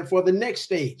ready, amen, for the next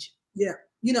stage. Yeah.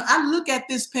 You know, I look at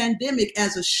this pandemic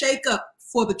as a shakeup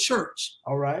for the church.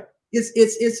 All right.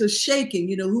 It's a shaking.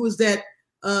 You know, who is that?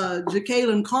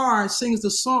 Jacqueline Carr sings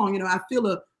the song, you know, I feel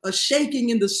a shaking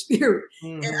in the spirit.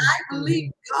 And I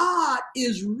believe God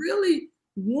is really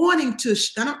wanting to,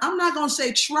 and I'm not going to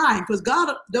say trying, because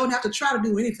God don't have to try to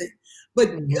do anything, but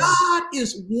God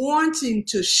is wanting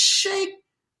to shake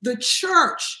the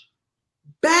church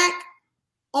back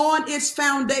on its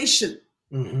foundation.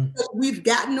 We've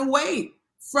gotten away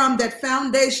from that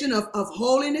foundation of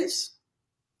holiness,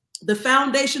 the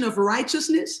foundation of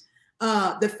righteousness,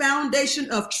 the foundation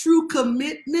of true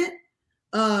commitment.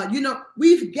 You know,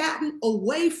 we've gotten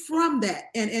away from that.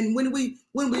 And when we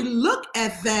look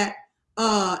at that,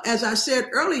 as I said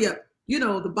earlier, You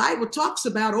know, the Bible talks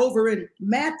about over in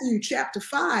Matthew chapter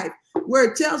 5, where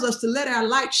it tells us to let our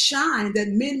light shine that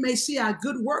men may see our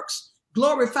good works,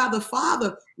 glorify the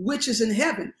Father which is in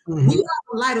heaven. Mm-hmm. We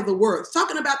are the light of the world. It's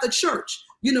talking about the church.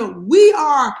 You know, we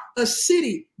are a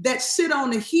city that sit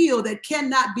on a hill that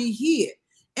cannot be hid.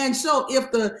 And so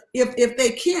if they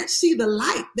can't see the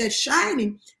light that's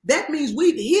shining, that means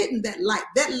we've hidden that light.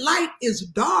 That light is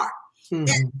dark. Mm-hmm.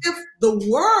 And if the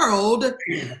world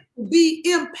be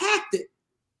impacted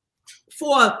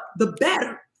for the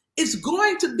better, it's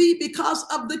going to be because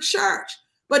of the church.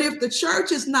 But if the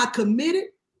church is not committed,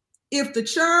 if the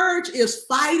church is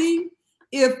fighting,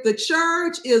 if the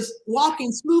church is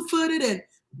walking slew-footed and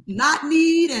not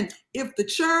need, and if the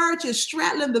church is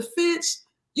straddling the fence,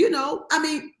 you know, I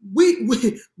mean,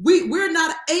 we're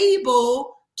not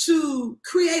able to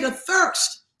create a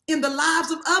thirst in the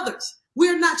lives of others.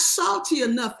 We're not salty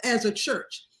enough as a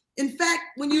church. In fact,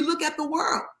 when you look at the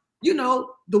world, you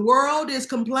know, the world is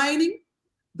complaining.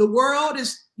 The world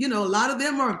is, you know, a lot of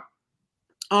them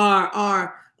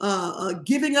are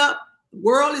giving up. The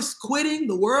world is quitting.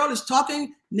 The world is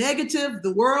talking negative.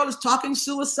 The world is talking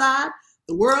suicide.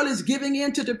 The world is giving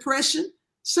in to depression.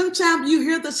 Sometimes you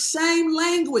hear the same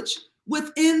language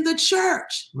within the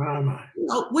church. You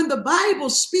know, when the Bible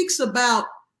speaks about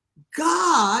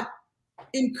God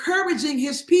encouraging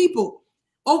his people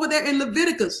over there in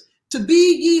Leviticus to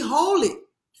be ye holy,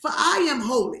 for I am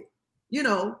holy. You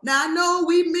know, now I know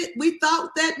we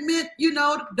thought that meant, you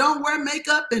know, don't wear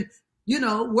makeup and, you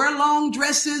know, wear long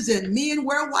dresses, and men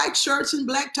wear white shirts and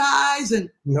black ties and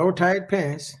no tight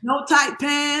pants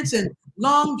and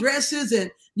long dresses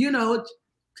and, you know,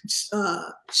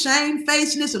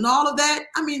 shamefacedness and all of that.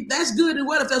 I mean, that's good and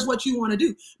well if that's what you want to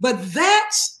do, but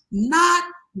that's not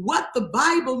what the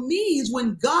Bible means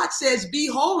when God says, be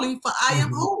holy, for I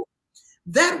am holy.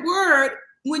 That word,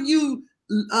 when you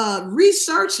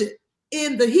research it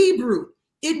in the Hebrew,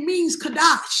 it means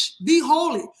kadash, be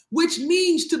holy, which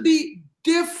means to be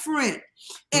different.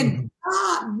 And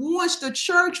God wants the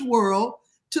church world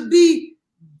to be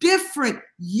different.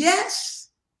 Yes,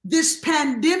 this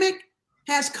pandemic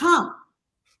has come.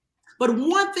 But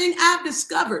one thing I've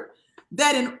discovered,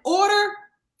 that in order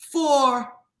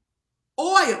for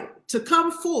oil to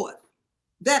come forth,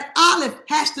 that olive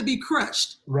has to be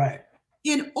crushed. Right.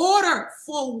 In order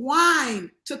for wine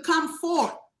to come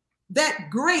forth, that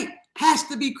grape has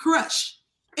to be crushed.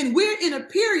 And we're in a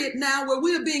period now where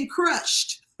we're being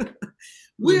crushed.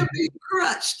 We're being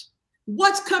crushed.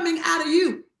 What's coming out of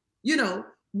you? You know,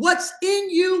 what's in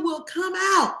you will come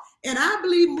out. And I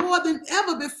believe more than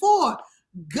ever before,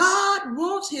 God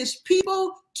wants his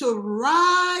people to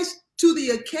rise to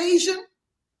the occasion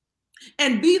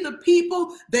and be the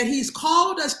people that he's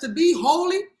called us to be: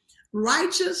 holy,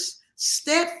 righteous,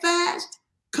 steadfast,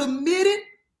 committed,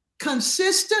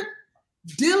 consistent,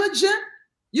 diligent,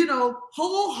 you know,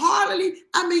 wholeheartedly.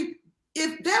 I mean,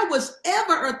 if there was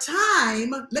ever a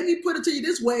time, let me put it to you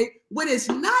this way, when it's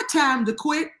not time to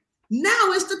quit,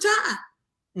 now is the time.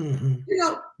 You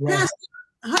know, right.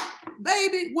 Pastor,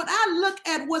 baby, when I look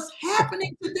at what's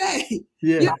happening today,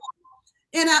 you know,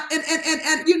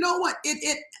 and you know what,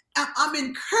 I'm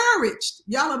encouraged,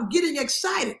 y'all. I'm getting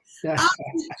excited. I'm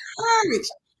encouraged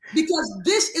because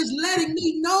this is letting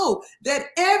me know that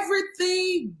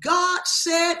everything God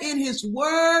said in his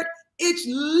word, it's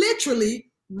literally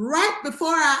right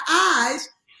before our eyes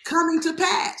coming to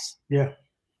pass.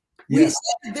 We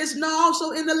said this now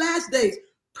also in the last days.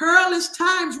 Perilous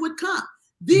times would come.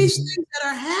 These things that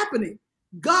are happening,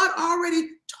 God already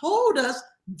told us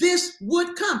this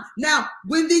would come. Now,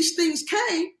 when these things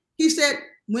came, he said,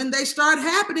 when they start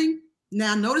happening,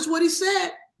 now notice what he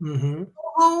said. Go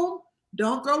home,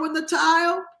 don't throw in the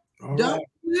towel, don't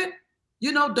quit,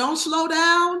 you know, don't slow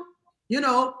down. You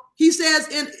know, he says,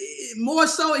 in more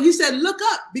so, he said, look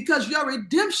up, because your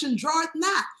redemption draweth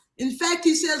not. In fact,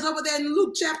 he says over there in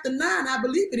Luke chapter 9, I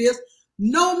believe it is,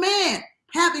 no man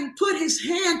having put his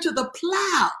hand to the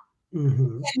plow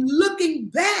and looking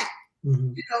back,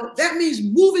 you know, that means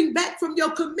moving back from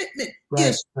your commitment,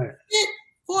 is fit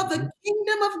for the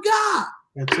kingdom of God.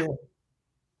 That's it.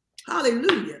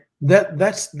 Hallelujah.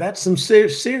 That's some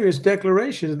serious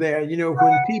declarations there. You know,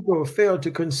 when people fail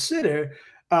to consider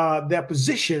their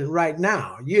position right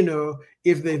now, you know,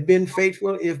 if they've been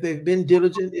faithful, if they've been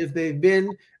diligent, if they've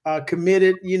been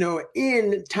committed, you know,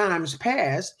 in times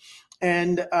past,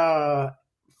 and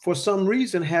for some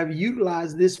reason have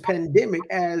utilized this pandemic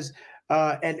as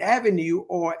an avenue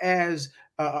or as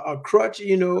a crutch,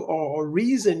 you know, or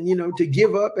reason, you know, to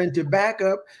give up and to back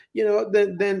up, you know,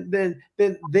 then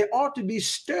they ought to be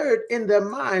stirred in their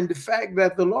mind the fact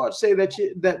that the Lord say that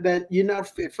that you're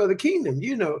not fit for the kingdom,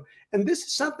 you know. And this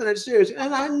is something that's serious.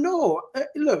 And I know,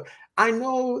 look, I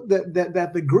know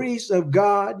that the grace of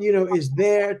God, you know, is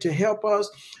there to help us,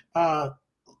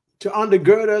 to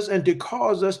undergird us and to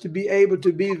cause us to be able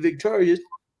to be victorious.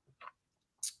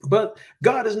 But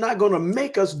God is not going to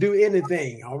make us do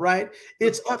anything. All right.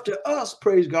 It's up to us,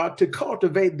 praise God, to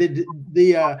cultivate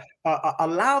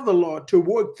allow the Lord to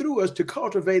work through us, to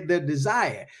cultivate that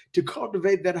desire, to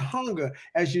cultivate that hunger,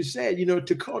 as you said, you know,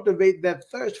 to cultivate that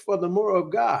thirst for the more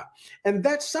of God. And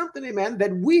that's something, amen,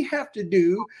 that we have to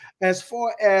do as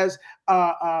far as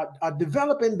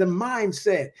developing the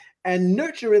mindset and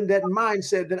nurturing that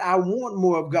mindset that I want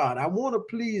more of God. I want to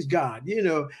please God, you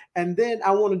know, and then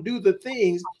I want to do the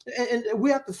things, and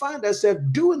we have to find ourselves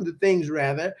doing the things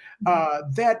rather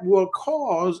that will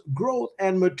cause growth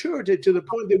and maturity to the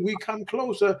point that we come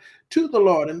closer to the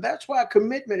Lord. And that's why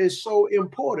commitment is so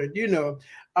important. You know,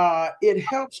 it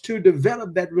helps to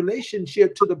develop that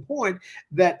relationship to the point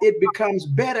that it becomes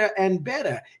better and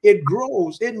better. It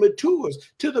grows, it matures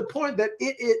to the point that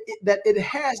it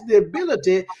has the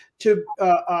ability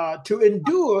to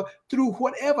endure through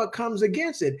whatever comes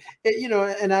against it. You know,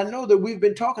 and I know that we've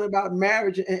been talking about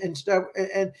marriage and stuff.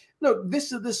 And look,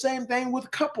 this is the same thing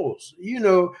with couples, you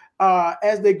know,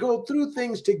 as they go through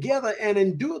things together and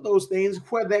endure those things,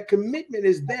 where that commitment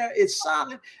is there, it's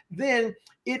solid, then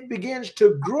it begins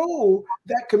to grow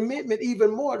that commitment even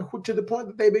more to the point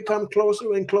that they become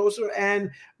closer and closer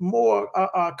and more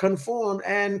conformed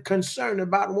and concerned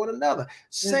about one another.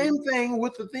 Same thing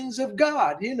with the things of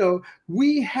God. You know,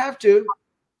 we have to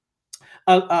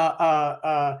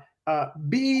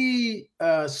be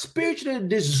spiritually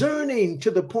discerning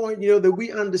to the point, you know, that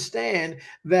we understand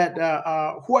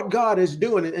that what God is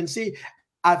doing. And see,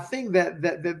 I think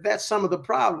that's some of the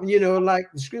problem, you know, like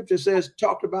the scripture says,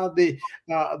 talked about the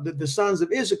sons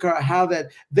of Issachar, how that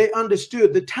they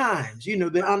understood the times, you know,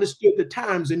 they understood the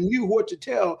times and knew what to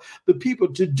tell the people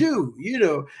to do, you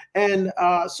know. And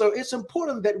so it's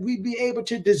important that we be able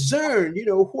to discern, you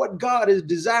know, what God is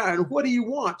desiring, what he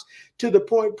wants, to the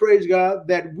point, praise God,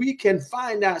 that we can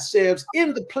find ourselves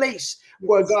in the place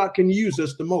where God can use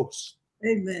us the most.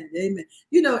 Amen. Amen.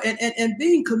 You know, and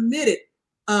being committed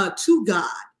to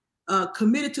God,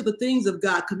 committed to the things of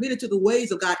God, committed to the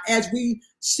ways of God, as we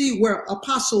see where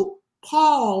Apostle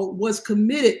Paul was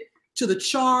committed to the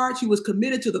charge, he was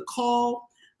committed to the call.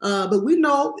 But we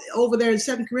know over there in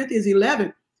 2 Corinthians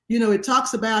 11, you know, it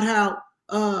talks about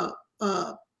how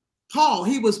Paul,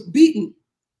 he was beaten,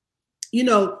 you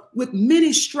know, with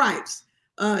many stripes.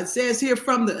 It says here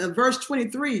from the verse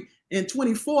 23 and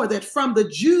 24 that from the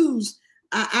Jews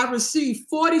I received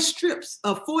 40 stripes,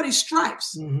 40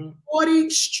 stripes, 40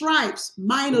 stripes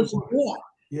minus one.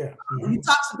 Yeah. He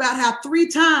talks about how 3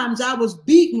 times I was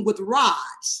beaten with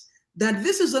rods. That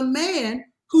this is a man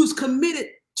who's committed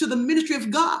to the ministry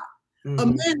of God, a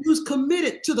man who's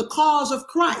committed to the cause of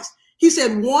Christ. He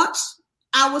said, once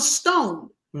I was stoned,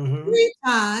 3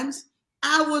 times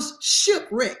I was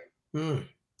shipwrecked.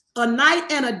 A night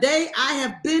and a day I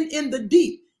have been in the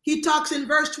deep. He talks in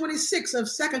verse 26 of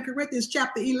 2 Corinthians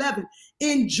chapter 11.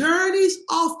 In journeys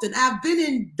often, I've been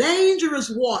in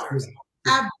dangerous waters.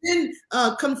 I've been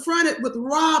confronted with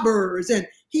robbers. And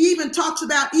he even talks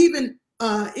about even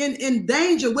in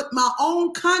danger with my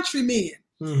own countrymen.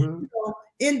 You know,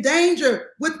 in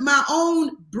danger with my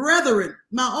own brethren,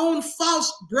 my own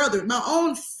false brethren, my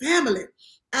own family.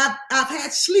 I've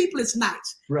had sleepless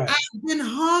nights. I've been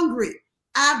hungry.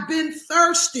 I've been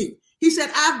thirsty. He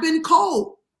said, I've been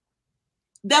cold.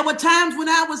 There were times when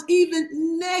I was even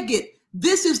naked.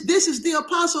 This is the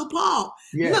Apostle Paul.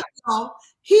 Look, y'all,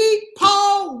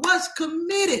 Paul was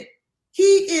committed.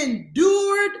 He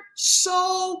endured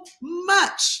so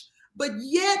much, but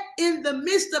yet in the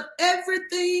midst of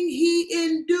everything he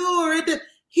endured,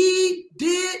 he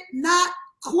did not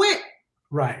quit.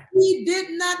 Right. He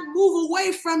did not move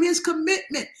away from his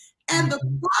commitment. And the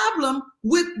problem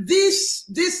with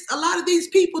a lot of these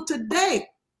people today,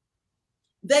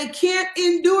 they can't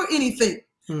endure anything.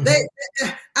 They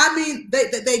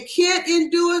can't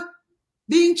endure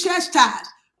being chastised,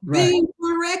 being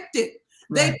corrected.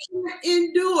 They can't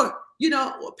endure, you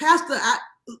know, Pastor,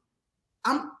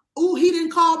 he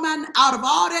didn't call my name. Out of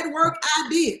all that work I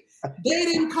did, they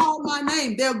didn't call my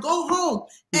name. They'll go home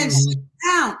and sit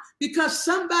down because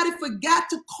somebody forgot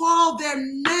to call their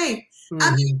name.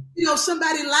 I mean, you know,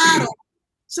 somebody lied on them.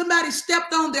 Somebody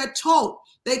stepped on their toe.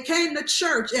 They came to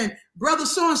church, and brother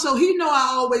so-and-so, he know I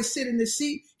always sit in the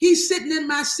seat. He's sitting in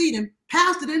my seat, and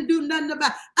pastor didn't do nothing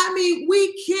about it. I mean,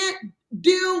 we can't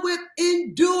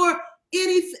endure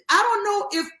anything. I don't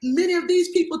know if many of these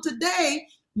people today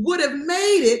would have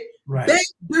made it back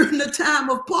during the time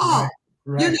of Paul.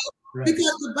 You know, because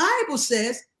the Bible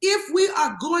says if we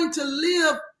are going to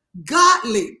live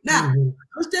godly. Now,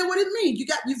 understand what it means.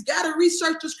 You've got to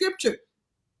research the scripture.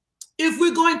 If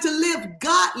we're going to live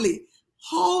godly,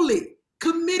 holy,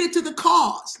 committed to the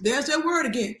cause, there's that word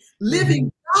again.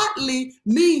 Living godly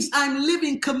means I'm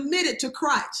living committed to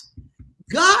Christ.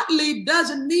 Godly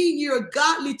doesn't mean you're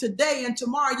godly today and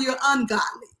tomorrow you're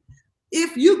ungodly.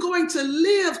 If you're going to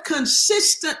live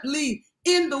consistently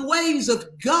in the ways of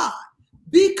God,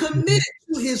 be committed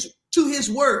to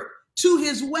his word, to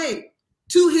his way,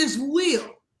 to his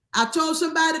will. I told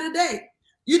somebody today,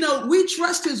 you know, we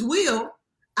trust his will.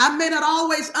 I may not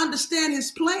always understand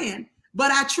his plan,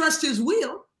 but I trust his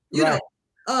will. You know,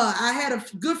 I had a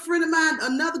good friend of mine,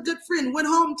 another good friend, went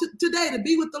home today to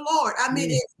be with the Lord. I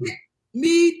mean, it hit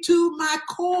me to my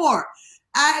core.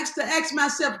 I had to ask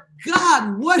myself,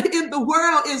 God, what in the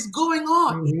world is going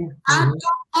on? I don't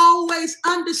always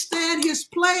understand his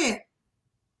plan,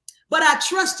 but I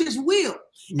trust his will.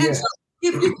 And so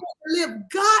if you're going to live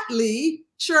godly,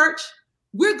 church,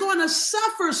 we're going to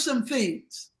suffer some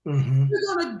things. We're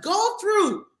going to go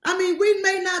through. I mean, we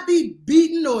may not be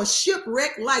beaten or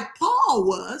shipwrecked like Paul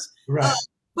was,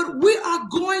 but we are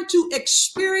going to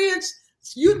experience,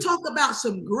 you talk about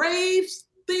some grave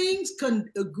things,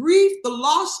 grief, the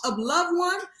loss of loved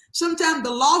ones, sometimes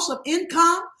the loss of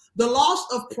income, the loss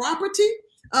of property,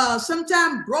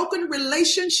 sometimes broken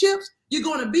relationships. You're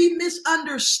going to be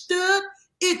misunderstood.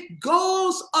 It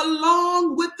goes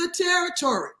along with the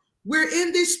territory. We're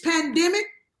in this pandemic.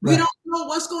 We don't know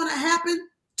what's going to happen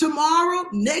tomorrow,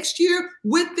 next year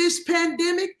with this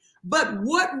pandemic. But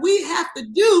what we have to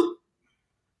do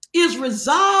is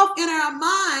resolve in our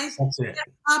minds that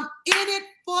I'm in it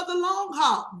for the long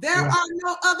haul. There are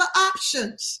no other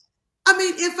options. I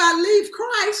mean, if I leave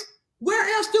Christ,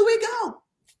 where else do we go?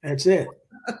 That's it.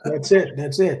 That's it.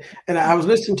 That's it. And I was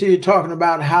listening to you talking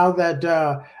about how that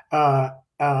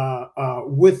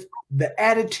with the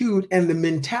attitude and the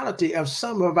mentality of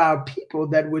some of our people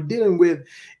that we're dealing with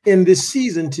in this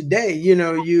season today, you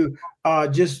know, you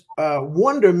just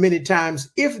wonder many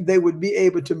times if they would be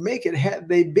able to make it had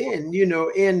they been, you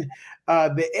know, in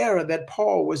the era that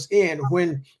Paul was in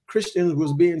when Christians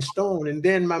was being stoned. And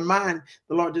then my mind,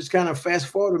 the Lord just kind of fast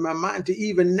forwarded my mind to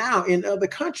even now in other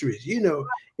countries, you know,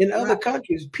 in other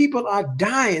countries, people are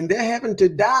dying. They're having to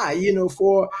die, you know,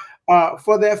 for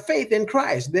their faith in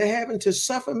Christ. They're having to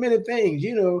suffer many things,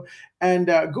 you know, and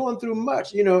going through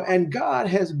much, you know, and God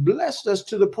has blessed us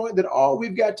to the point that all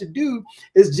we've got to do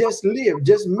is just live,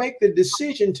 just make the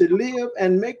decision to live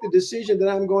and make the decision that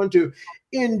I'm going to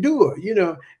endure, you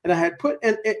know. And I had put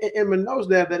in my notes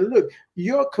there that, look,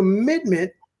 your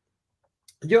commitment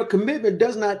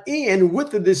does not end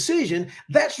with the decision.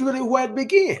 That's really where it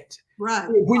begins. Right.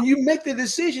 When you make the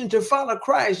decision to follow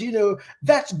Christ, you know,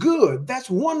 that's good.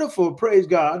 That's wonderful. Praise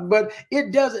God. But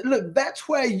it doesn't look, that's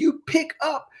where you pick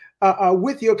up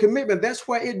with your commitment. That's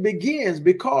where it begins,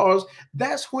 because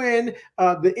that's when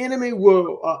the enemy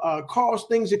will cause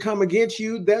things to come against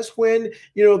you. That's when,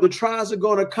 you know, the trials are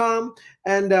going to come.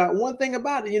 And one thing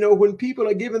about it, you know, when people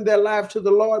are giving their life to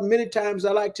the Lord, many times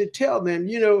I like to tell them,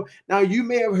 you know, now you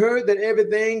may have heard that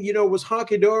everything, you know, was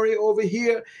hunky-dory over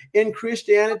here in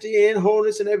Christianity and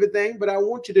holiness and everything. But I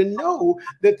want you to know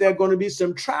that there are going to be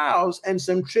some trials and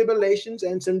some tribulations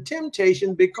and some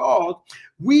temptation, because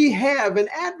we have an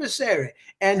adversary,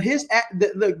 and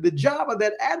the job of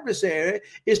that adversary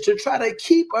is to try to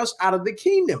keep us out of the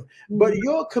kingdom. But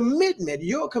your commitment,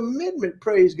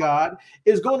 praise God,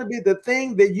 is going to be the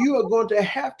thing that you are going to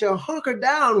have to hunker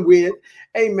down with,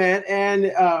 amen,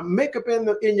 and make up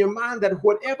in your mind that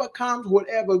whatever comes,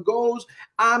 whatever goes,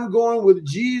 I'm going with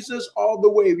Jesus all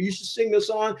the way. We used to sing the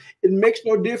song, it makes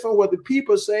no difference what the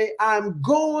people say, I'm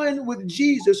going with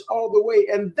Jesus all the way.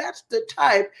 And that's the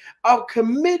type of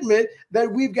commitment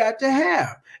that we've got to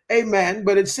have, amen.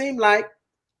 But it seemed like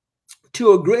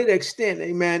to a great extent,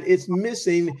 amen, it's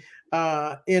missing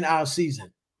in our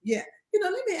season. Yeah. You know,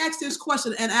 let me ask this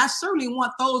question, and I certainly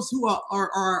want those who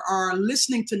are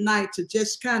listening tonight to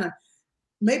just kind of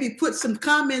maybe put some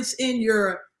comments in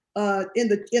your in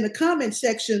the comment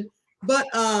section. But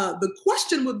the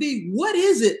question would be, what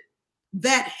is it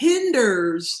that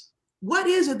hinders? What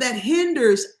is it that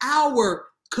hinders our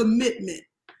commitment?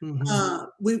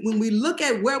 When we look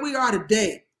at where we are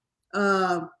today,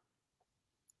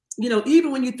 you know,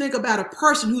 even when you think about a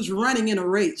person who's running in a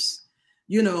race,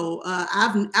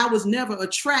 I was never a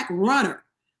track runner.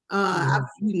 I've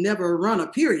never run a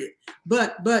period.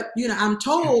 But I'm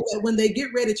told that when they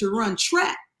get ready to run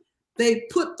track, they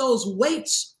put those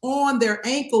weights on their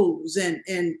ankles and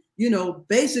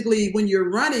basically when you're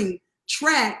running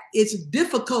track, it's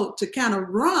difficult to kind of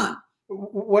run.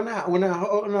 Now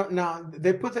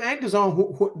they put the ankles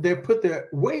on. They put their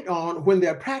weight on when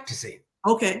they're practicing.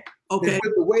 Okay. They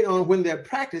put the weight on when they're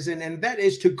practicing, and that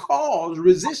is to cause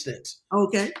resistance.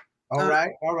 Okay. All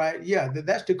right. Yeah,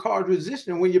 that's to cause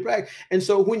resistance when you practice. And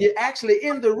so when you're actually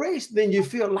in the race, then you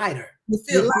feel lighter. You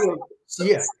feel lighter.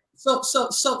 So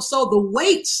the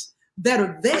weights that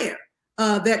are there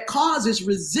that causes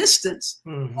resistance,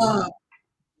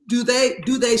 do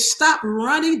they stop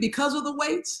running because of the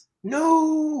weights?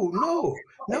 No.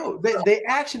 They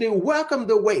actually welcome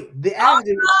the weight. They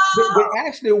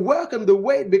actually welcome the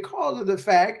weight because of the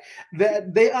fact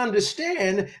that they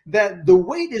understand that the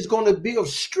weight is going to build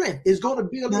strength, is going to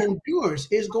build endurance,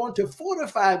 is going to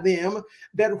fortify them.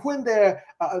 That when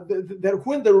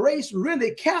the race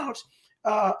really counts,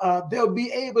 they'll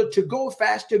be able to go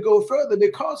faster, go further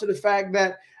because of the fact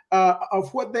that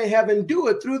of what they have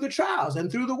endured through the trials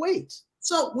and through the weights.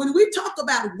 So when we talk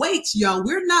about weights, y'all,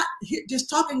 we're not just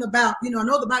talking about, I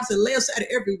know the Bible said lay aside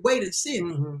every weight and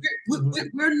sin.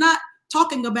 We're not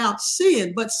talking about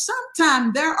sin, but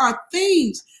sometimes there are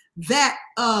things that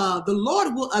the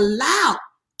Lord will allow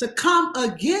to come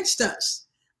against us.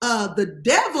 The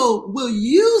devil will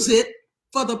use it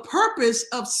for the purpose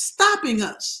of stopping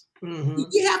us.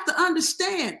 You have to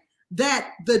understand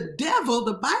that the devil,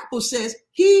 the Bible says,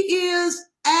 he is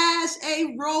as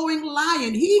a roaring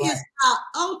lion. He is our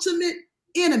ultimate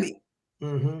enemy.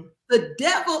 The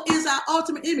devil is our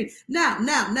ultimate enemy. Now,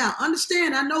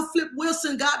 understand, I know Flip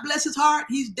Wilson, God bless his heart,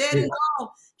 he's dead and gone.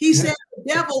 He said,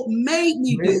 the devil made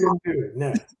me do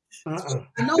it.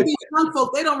 I know these young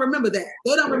folks, they don't remember that.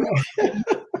 They don't remember.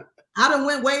 I done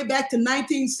went way back to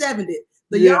 1970.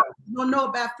 The young don't know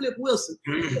about Flip Wilson.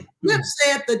 Flip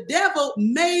said, the devil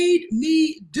made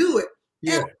me do it.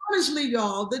 And honestly,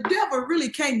 y'all, the devil really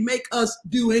can't make us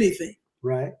do anything.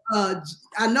 Right.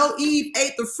 I know Eve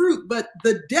ate the fruit, but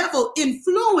the devil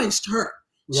influenced her.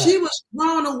 Right. She was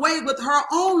drawn away with her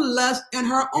own lust and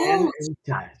her own.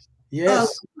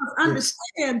 Yes.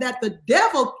 Understand that the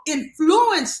devil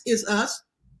influences us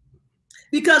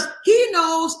because he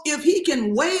knows if he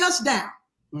can weigh us down,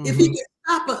 if he can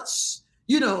stop us,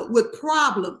 with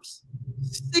problems,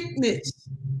 sickness,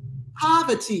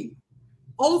 poverty,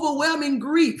 overwhelming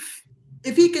grief,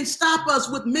 if he can stop us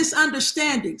with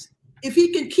misunderstandings, if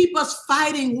he can keep us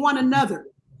fighting one another,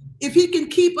 if he can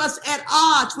keep us at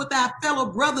odds with our fellow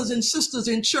brothers and sisters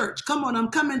in church. Come on, I'm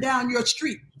coming down your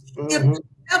street. If the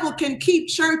devil can keep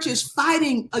churches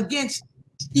fighting against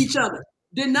each other,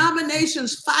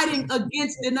 denominations fighting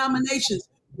against denominations,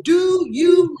 do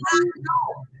you not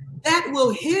know that will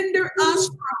hinder us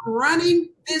from running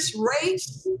this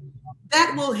race?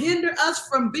 That will hinder us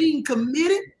from being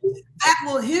committed. That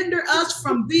will hinder us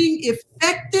from being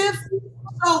effective.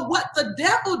 So what the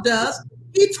devil does,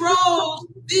 he throws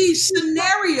these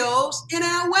scenarios in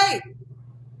our way.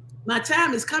 My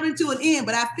time is coming to an end,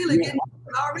 but I feel it getting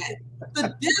already.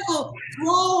 The devil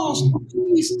throws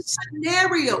these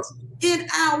scenarios in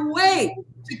our way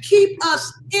to keep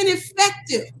us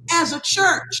ineffective as a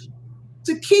church,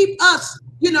 to keep us,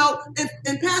 and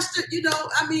Pastor,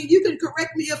 you can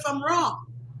correct me if I'm wrong,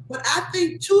 but I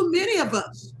think too many of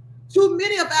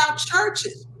our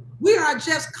churches, we are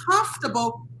just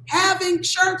comfortable having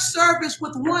church service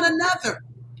with one another.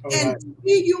 And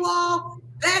you all,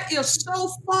 that is so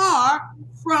far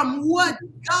from what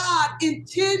God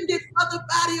intended for the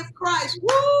body of Christ.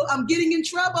 Woo, I'm getting in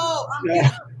trouble.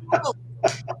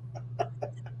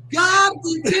 God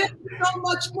intended so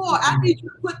much more. I need you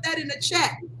to put that in the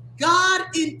chat. God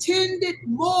intended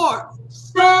more,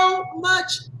 so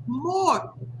much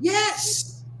more.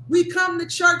 Yes, we come to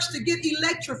church to get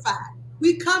electrified.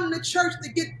 We come to church to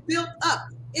get built up.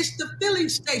 It's the filling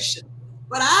station.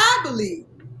 But I believe,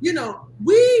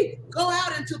 we go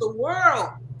out into the world,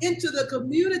 into the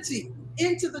community,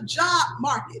 into the job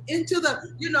market, into the,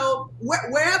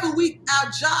 wherever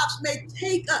our jobs may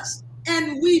take us,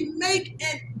 and we make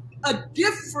a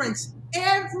difference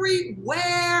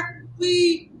everywhere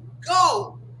we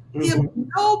go. If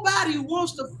nobody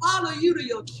wants to follow you to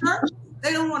your church,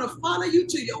 they don't want to follow you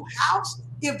to your house,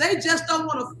 if they just don't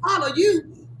want to follow you,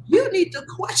 you need to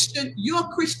question your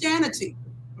Christianity.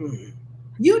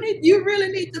 You really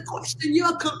need to question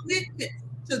your commitment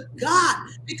to God,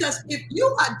 because if you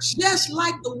are just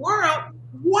like the world,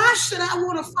 why should I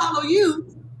want to follow you?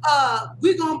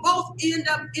 We're going to both end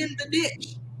up in the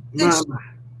ditch. And so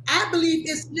I believe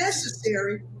it's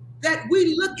necessary that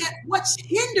we look at what's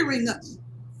hindering us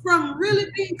from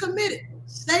really being committed.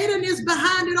 Satan is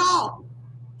behind it all.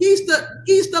 He's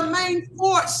the main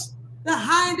force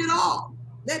behind it all.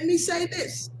 Let me say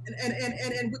this,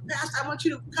 and with Pastor, I want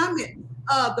you to comment.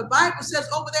 The Bible says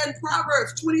over there in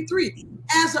Proverbs 23,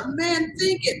 as a man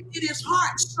thinketh in his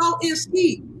heart, so is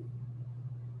he.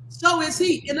 So is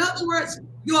he. In other words,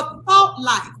 your thought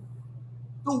life,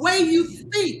 the way you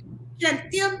think, can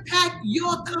impact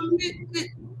your commitment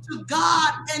to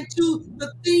God and to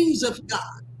the things of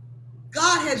God.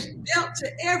 God has dealt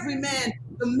to every man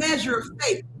the measure of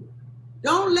faith.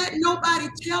 Don't let nobody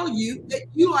tell you that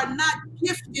you are not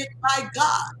gifted by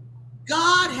God.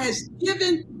 God has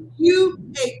given you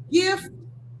a gift,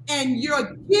 and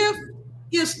your gift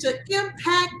is to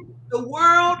impact the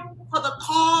world for the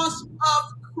cause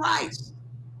of Christ.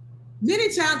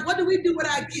 Many times, what do we do with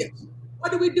our gifts?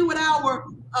 What do we do with our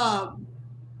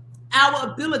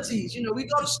abilities? You know, we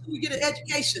go to school, we get an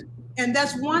education, and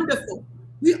that's wonderful.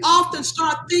 We often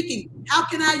start thinking, how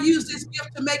can I use this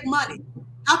gift to make money?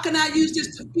 How can I use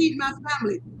this to feed my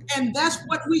family? And that's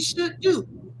what we should do.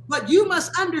 But you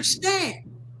must understand,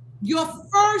 your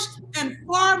first and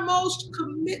foremost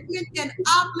commitment and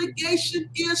obligation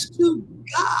is to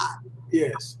God.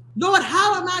 Yes. Lord,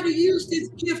 how am I to use this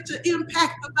gift to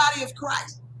impact the body of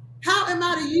Christ? How am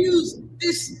I to use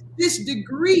this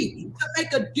degree to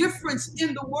make a difference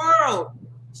in the world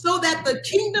so that the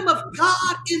kingdom of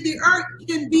God in the earth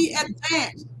can be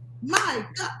advanced? My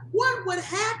God, what would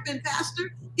happen, Pastor,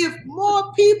 if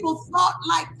more people thought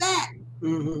like that?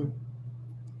 Mm-hmm.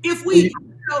 If we,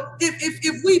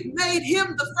 if we made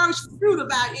him the first fruit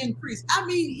of our increase. I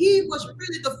mean, he was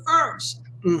really the first.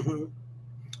 Mm-hmm.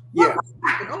 Yeah.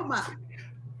 Oh my.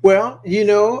 Well, you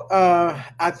know,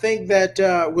 I think that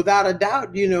without a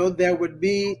doubt, you know, there would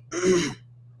be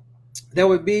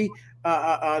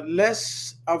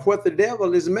less of what the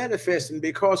devil is manifesting,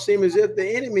 because it seems as if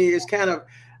the enemy is kind of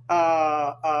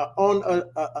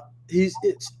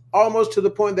it's almost to the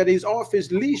point that he's off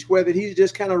his leash, where that he's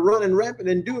just kind of running rampant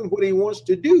and doing what he wants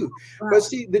to do. Wow. But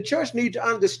see, the church needs to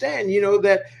understand, you know,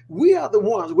 that we are the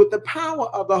ones with the power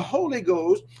of the Holy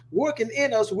Ghost working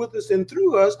in us, with us, and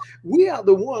through us. We are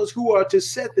the ones who are to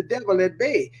set the devil at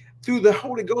bay. Through the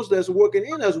Holy Ghost that's working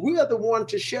in us, we are the one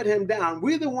to shut him down.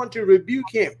 We're the one to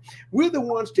rebuke him. We're the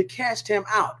ones to cast him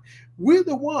out. We're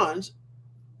the ones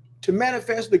to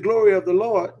manifest the glory of the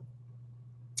Lord,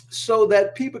 so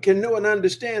that people can know and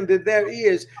understand that there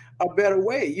is a better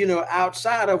way, you know,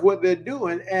 outside of what they're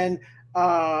doing, and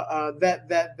that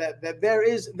there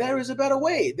is a better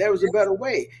way. There is a better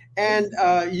way. And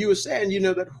you were saying, you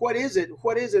know, that what is it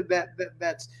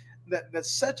that's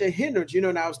such a hindrance, you know?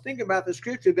 And I was thinking about the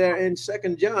scripture there in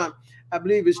 2 John, I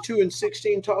believe it's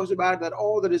 2:16, talks about that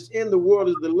all that is in the world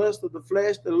is the lust of the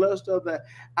flesh, the lust of the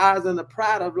eyes, and the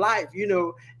pride of life, you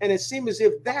know. And it seems as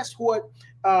if that's what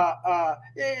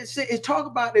it's talk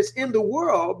about, it's in the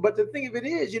world. But the thing of it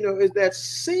is, you know, is that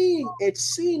it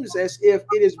seems as if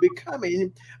it is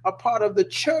becoming a part of the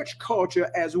church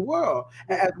culture as well.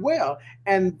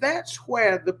 And that's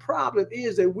where the problem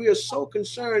is, that we are so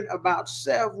concerned about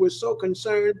self. We're so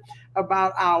concerned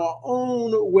about our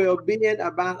own well-being,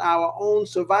 about our own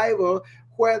survival,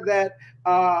 where that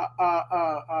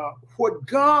what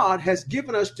God has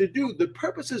given us to do, the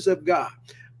purposes of God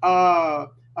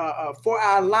for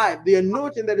our life, the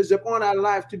anointing that is upon our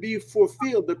life to be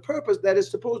fulfilled, the purpose that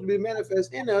is supposed to be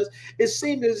manifest in us, it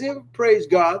seems as if, praise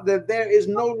God, that there is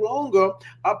no longer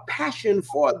a passion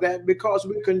for that, because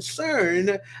we're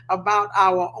concerned about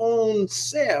our own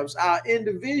selves, our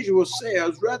individual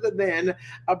selves, rather than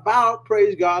about,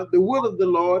 praise God, the will of the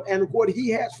Lord and what he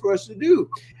has for us to do.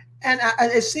 And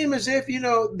it seems as if, you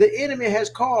know, the enemy has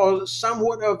caused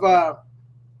somewhat of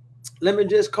let me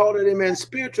just call it, amen,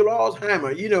 spiritual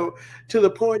Alzheimer, you know, to the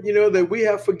point, you know, that we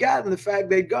have forgotten the fact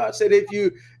that God said, if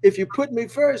you put me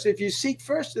first, if you seek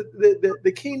first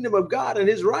the kingdom of God and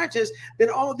his righteousness, then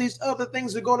all these other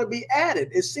things are going to be added.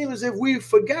 It seems as if we've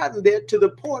forgotten that, to the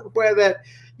point where that,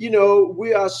 you know,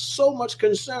 we are so much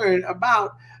concerned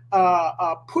about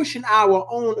pushing our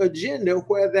own agenda,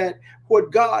 where that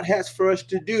what God has for us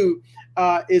to do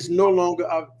is no longer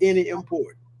of any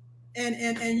import. And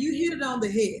you hit it on the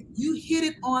head. You hit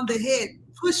it on the head,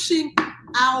 pushing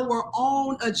our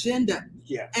own agenda.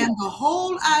 Yeah. And the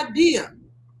whole idea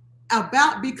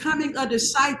about becoming a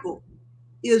disciple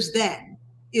is that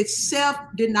it's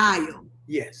self-denial.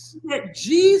 Yes. That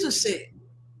Jesus said,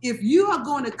 if you are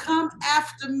going to come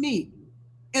after me,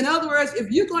 in other words,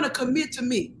 if you're going to commit to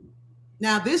me,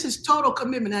 now this is total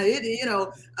commitment. Now,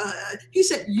 he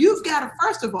said, you've got to,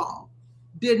 first of all,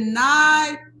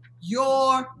 deny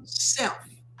yourself.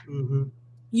 Mm-hmm.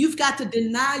 You've got to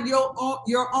deny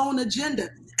your own agenda.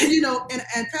 And,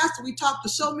 and Pastor, we talk to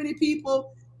so many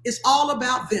people. It's all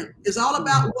about them. It's all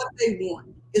about what they want.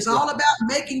 It's all about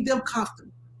making them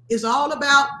comfortable. It's all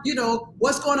about,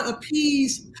 what's going to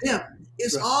appease them.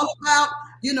 It's all about,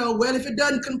 well, if it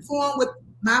doesn't conform with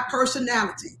my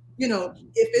personality, if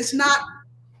it's not,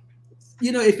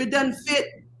 if it doesn't fit,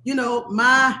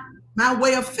 my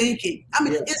way of thinking. I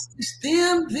mean, it's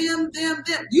them.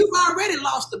 You've already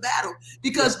lost the battle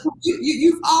because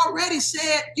you've already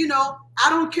said, I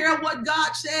don't care what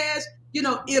God says,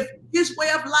 if his way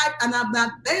of life, and I'm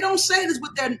not, they don't say this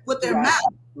with their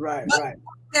mouth. Right.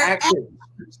 Their actions,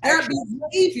 their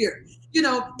behavior,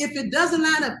 if it doesn't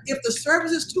line up, if the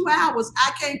service is 2 hours,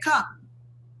 I can't come.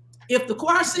 If the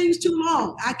choir sings too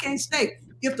long, I can't stay.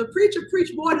 If the preacher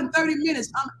preached more than 30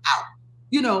 minutes, I'm out.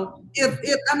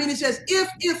 It says if,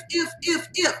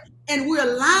 and we're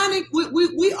aligning,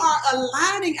 we are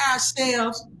aligning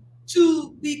ourselves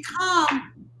to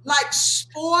become like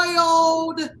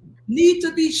spoiled, need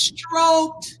to be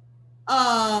stroked,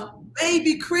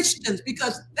 baby Christians,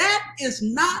 because that is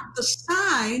not the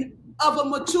sign of a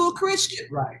mature Christian.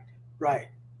 Right.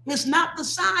 It's not the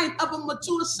sign of a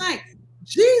mature saint.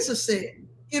 Jesus said,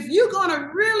 if you're going to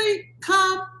really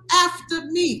come after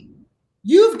me,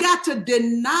 you've got to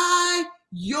deny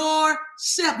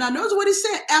yourself. Now, notice what he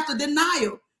said after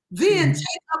denial. Then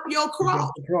take up your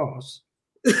cross,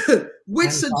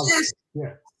 which suggests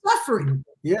suffering.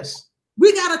 Yes.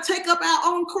 We got to take up our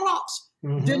own cross.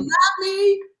 Deny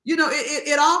me.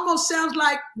 It almost sounds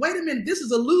like, wait a minute, this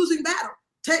is a losing battle.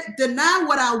 Deny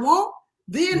what I want.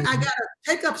 Then I got to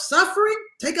take up suffering,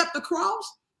 take up the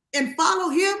cross and follow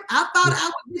him. I thought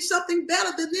I would be something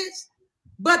better than this.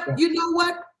 But you know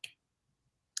what?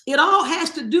 It all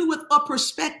has to do with a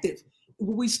perspective.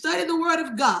 When we study the word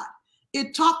of God,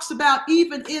 it talks about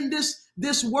even in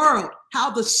this world, how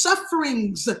the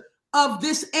sufferings of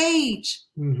this age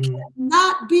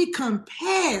cannot be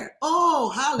compared. Oh,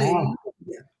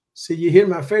 hallelujah. So you hear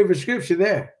my favorite scripture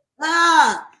there.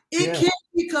 It can't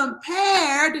be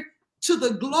compared to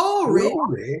the glory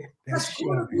that's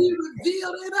going to be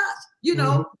revealed in us,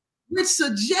 which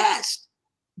suggests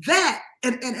that,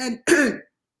 and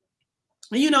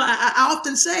I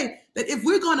often say that if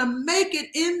we're going to make it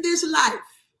in this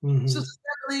life, Sister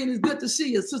Kathleen, it's good to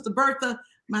see you. Sister Bertha,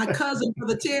 my cousin,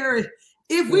 Brother Terry,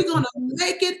 if we're going to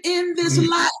make it in this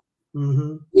life,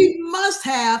 we must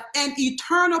have an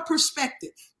eternal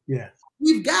perspective. Yeah.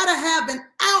 We've got to have an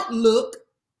outlook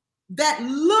that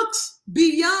looks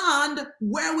beyond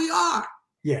where we are.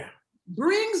 Yeah.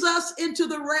 Brings us into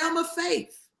the realm of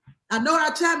faith. I know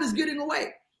our time is getting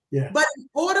away. Yeah. But in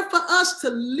order for us to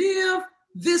live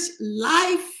this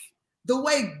life the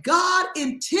way God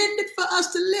intended for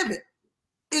us to live it,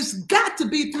 it's got to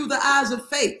be through the eyes of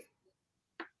faith.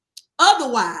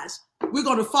 Otherwise, we're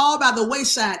going to fall by the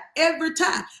wayside every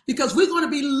time because we're going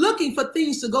to be looking for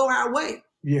things to go our way.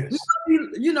 Yes. We're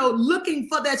going to be, looking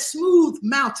for that smooth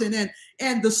mountain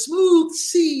and the smooth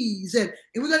seas. And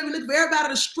we're going to be looking for everybody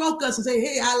to stroke us and say,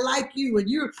 hey, I like you. And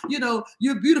you're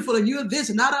beautiful and you're this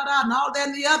and and all that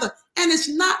and the other. And it's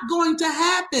not going to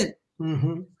happen.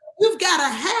 You've got to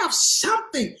have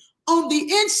something on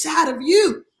the inside of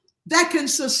you that can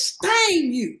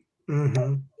sustain you.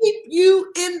 Keep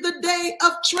you in the day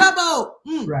of trouble.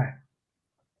 Right.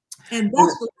 And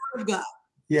that's the word of God.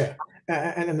 Yeah.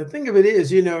 And the thing of it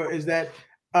is, is that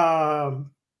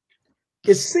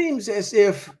it seems as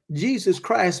if Jesus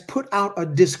Christ put out a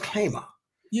disclaimer.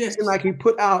 Yes. It's like he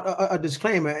put out a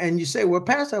disclaimer. And you say, well,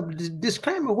 Pastor,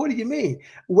 disclaimer, what do you mean?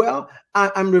 Well,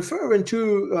 I'm referring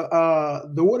to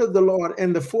the word of the Lord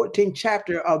in the 14th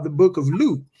chapter of the book of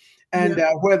Luke. And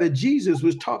where Jesus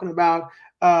was talking about,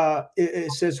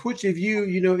 it says, which of you,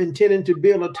 intending to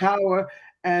build a tower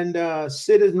and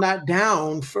sitteth not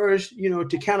down first,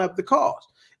 to count up the cost.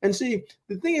 And see,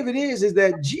 the thing of it is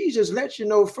that Jesus lets you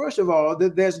know, first of all,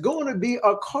 that there's going to be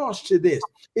a cost to this.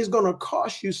 It's going to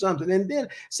cost you something. And then,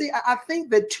 see, I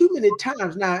think that too many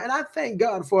times now, and I thank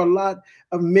God for a lot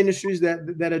of ministries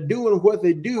that are doing what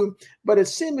they do, but it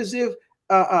seems as if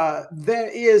there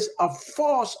is a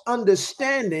false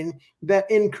understanding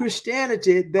that in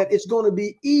Christianity that it's going to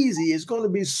be easy, it's going to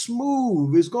be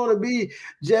smooth, it's going to be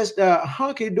just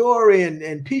hunky-dory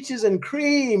and peaches and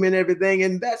cream and everything,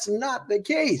 and that's not the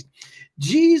case.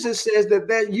 Jesus says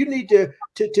that you need to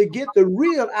get the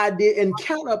real idea and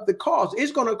count up the cost.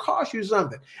 It's going to cost you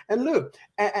something. And look,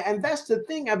 and that's the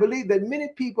thing. I believe that many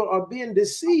people are being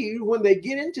deceived when they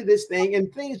get into this thing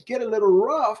and things get a little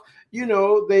rough. You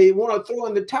know, they want to throw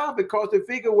in the towel because they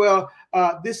figure, well,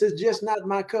 this is just not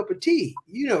my cup of tea,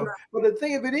 you know. But the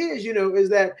thing of it is, you know, is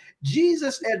that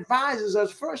Jesus advises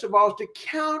us, first of all, to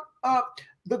count up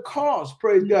the cost.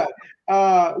 Praise God.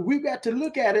 We've got to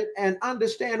look at it and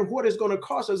understand what it's going to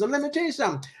cost us. And let me tell you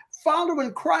something.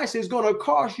 Following Christ is going to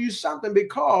cost you something,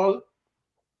 because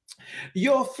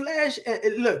your flesh,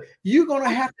 look, you're going to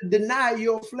have to deny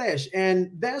your flesh. And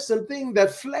there's something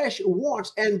that flesh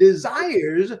wants and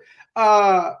desires,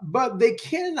 but they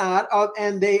cannot,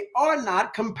 and they are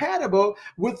not compatible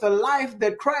with the life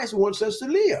that Christ wants us to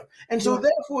live. And so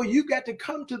therefore you got to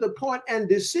come to the point and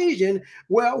decision,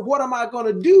 well, what am I going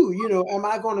to do? You know, am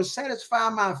I going to satisfy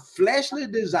my fleshly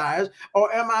desires,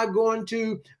 or am I going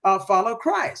to follow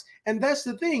Christ? And that's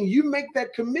the thing. You make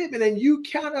that commitment and you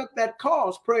count up that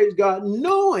cost, praise God,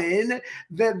 knowing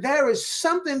that there is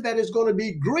something that is going to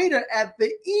be greater at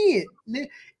the end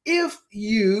if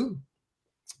you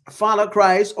follow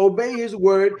Christ, obey his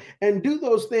word, and do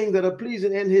those things that are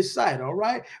pleasing in his sight. All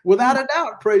right. Without a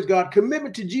doubt, praise God,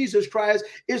 commitment to Jesus Christ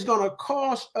is going to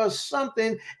cost us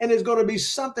something, and it's going to be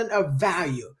something of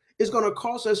value. It's going to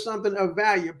cost us something of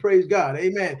value. Praise God.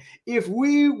 Amen. If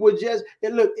we would just,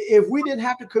 and look, if we didn't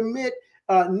have to commit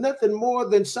nothing more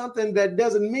than something that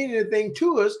doesn't mean anything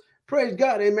to us, praise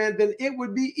God, amen, then it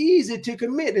would be easy to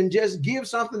commit and just give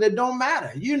something that don't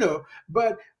matter, you know.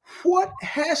 But what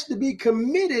has to be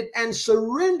committed and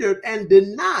surrendered and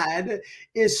denied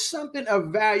is something of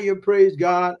value, praise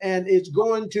God, and it's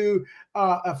going to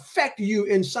affect you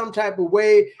in some type of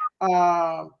way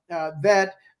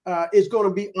that is going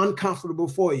to be uncomfortable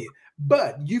for you.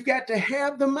 But you've got to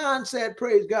have the mindset,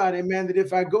 praise God, amen, that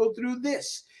if I go through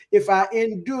this, if I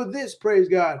endure this, praise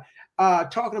God,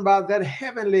 talking about that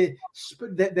heavenly,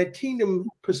 that kingdom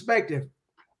perspective,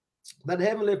 that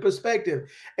heavenly perspective,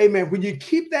 amen. When you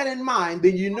keep that in mind,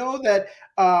 then you know that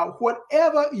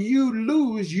whatever you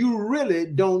lose, you really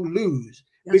don't lose.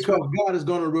 That's because right. God is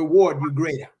going to reward you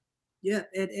greater. Yeah,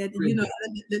 and you know,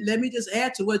 let me just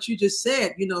add to what you just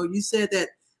said. You know, you said that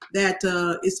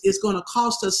it's going to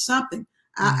cost us something.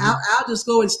 I'll just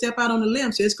go and step out on the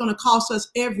limb. So it's going to cost us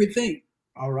everything.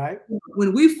 All right.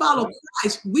 When we follow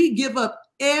Christ, we give up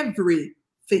everything.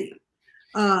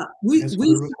 We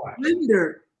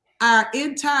surrender our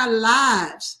entire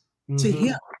lives to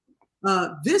him.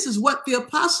 This is what the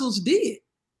apostles did.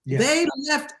 Yeah. They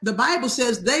left, the Bible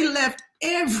says they left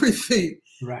everything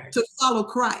to follow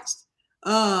Christ.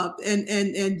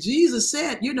 And Jesus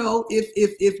said, you know,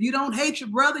 if you don't hate your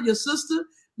brother, your sister,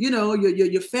 you know,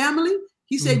 your family,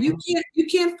 he said, you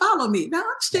can't follow me. Now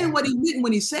understand what he meant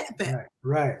when he said that.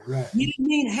 Right. He didn't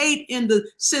mean hate in the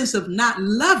sense of not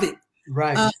loving,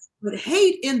 but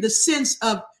hate in the sense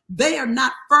of they are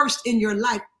not first in your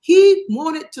life. He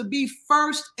wanted to be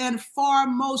first and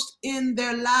foremost in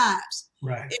their lives.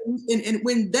 Right. And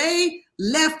when they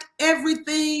left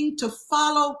everything to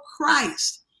follow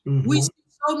Christ, we see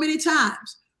so many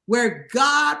times where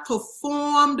God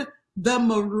performed the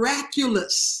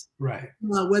miraculous,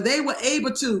 where they were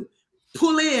able to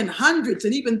pull in hundreds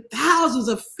and even thousands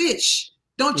of fish.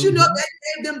 Don't you know that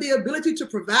gave them the ability to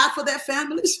provide for their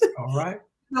families? All right.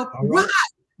 You know, why?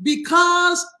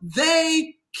 Because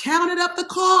they counted up the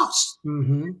cost,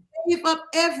 gave up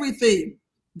everything.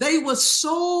 They were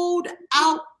sold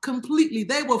out completely.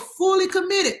 They were fully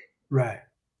committed. Right.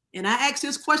 And I ask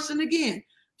this question again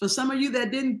for some of you that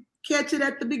didn't catch it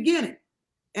at the beginning.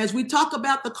 As we talk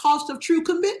about the cost of true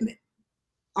commitment,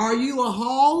 are you a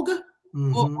hog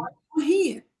or are you a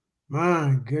hen?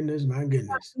 My goodness, my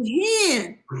goodness. The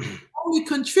hen only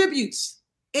contributes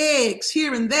eggs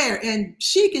here and there, and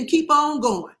she can keep on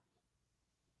going.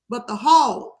 But the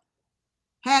hog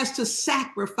has to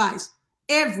sacrifice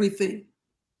everything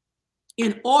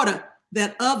in order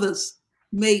that others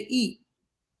may eat.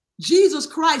 Jesus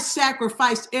Christ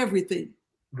sacrificed everything.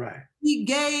 Right. He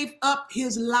gave up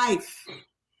his life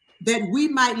that we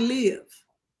might live.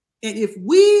 And if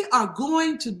we are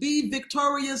going to be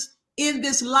victorious in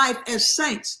this life as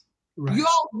saints,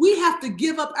 we have to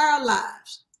give up our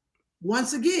lives.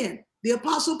 Once again, the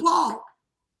Apostle Paul,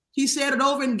 he said it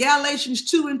over in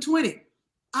Galatians 2:20.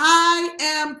 I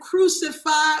am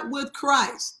crucified with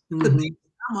Christ. I'm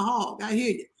a hog. I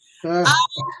hear you. I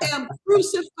am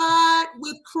crucified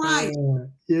with Christ.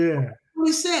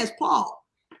 He says, Paul,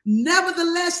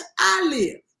 nevertheless I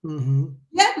live.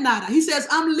 Yet not. He says,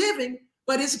 I'm living,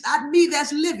 but it's not me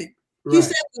that's living. He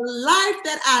said, the life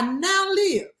that I now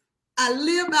live, I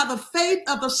live by the faith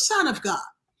of the Son of God,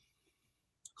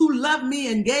 who loved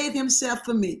me and gave himself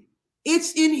for me.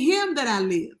 It's in him that I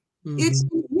live. It's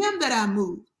in him that I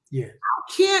move. Yes. I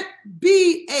can't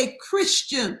be a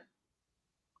Christian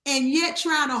and yet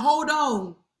trying to hold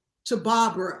on to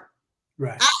Barbara.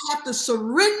 Right. I have to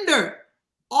surrender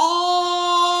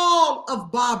all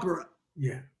of Barbara.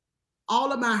 Yeah.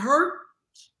 All of my hurt,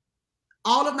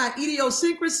 all of my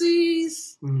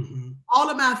idiosyncrasies, all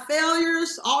of my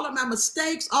failures, all of my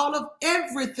mistakes, all of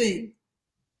everything.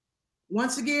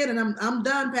 Once again, and I'm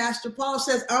done, Pastor Paul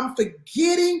says, I'm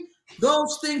forgetting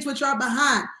those things which are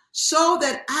behind so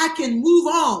that I can move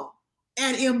on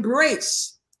and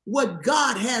embrace what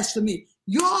God has for me.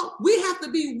 Y'all, we have to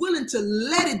be willing to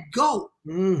let it go.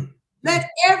 Let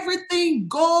everything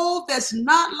go that's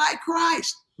not like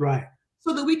Christ. Right.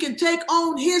 So that we can take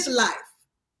on his life.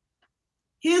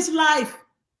 His life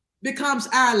becomes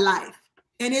our life.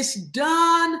 And it's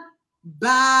done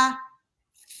by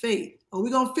faith. Are we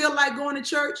going to feel like going to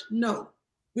church? No.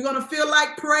 We're going to feel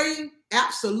like praying?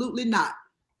 Absolutely not.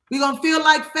 We're going to feel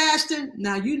like fasting?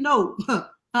 Now, you know.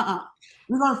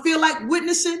 We're going to feel like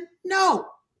witnessing? No.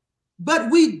 But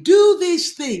we do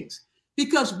these things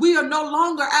because we are no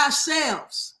longer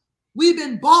ourselves. We've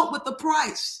been bought with the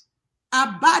price.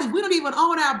 Our bodies, we don't even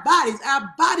own our bodies.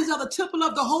 Our bodies are the temple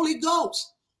of the Holy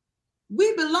Ghost.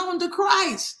 We belong to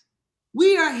Christ.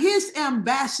 We are his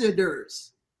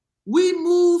ambassadors. We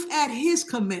move at his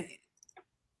command.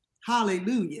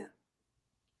 Hallelujah.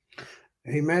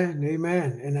 Amen.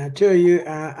 Amen. And I tell you,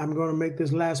 I'm going to make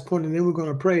this last point and then we're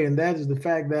going to pray. And that is the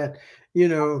fact that, you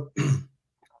know,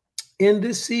 in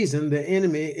this season, the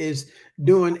enemy is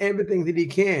doing everything that he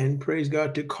can, praise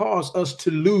God, to cause us to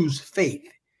lose faith.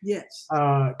 Yes.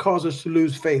 Cause us to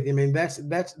lose faith. I mean,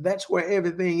 that's where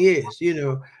everything is, you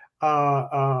know.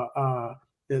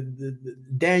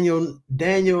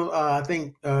 Daniel, I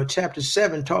think chapter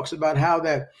 7 talks about how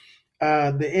that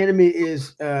the enemy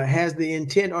is has the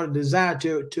intent or the desire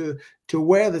to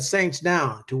wear the saints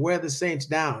down,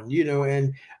 you know,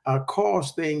 and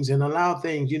cause things and allow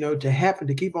things, you know, to happen,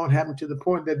 to keep on happening to the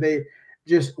point that they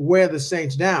just wear the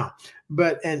saints down.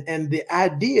 But and the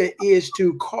idea is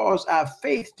to cause our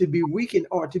faith to be weakened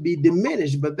or to be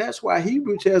diminished. But that's why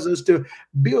Hebrew tells us to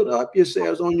build up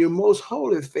yourselves on your most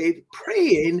holy faith,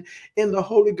 praying in the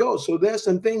Holy Ghost. So there's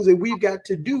some things that we've got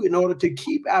to do in order to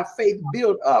keep our faith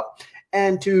built up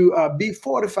and to be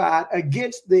fortified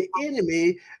against the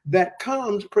enemy that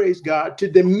comes, praise God, to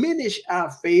diminish our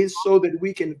faith so that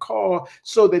we can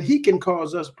he can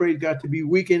cause us, praise God, to be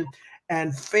weakened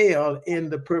and fail in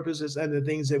the purposes and the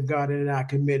things of God and in our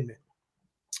commitment.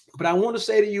 But I want to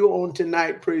say to you on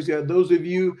tonight, praise God, those of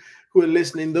you who are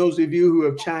listening, those of you who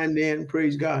have chimed in,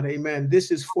 praise God, amen.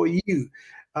 This is for you,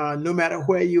 no matter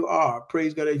where you are,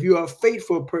 praise God. If you are a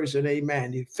faithful person,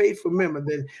 amen, a faithful member,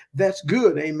 then that's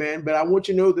good, amen. But I want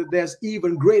you to know that there's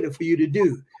even greater for you to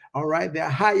do. All right. There are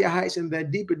higher heights and there are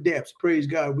deeper depths. Praise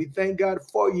God. We thank God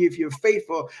for you if you're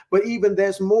faithful, but even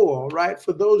there's more. All right.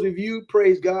 For those of you,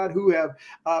 praise God, who have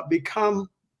become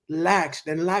laxed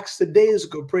and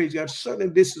lackadaisical, praise God, certainly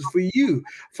this is for you.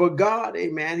 For God,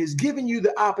 amen, is giving you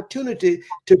the opportunity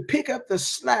to pick up the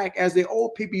slack, as the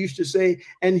old people used to say,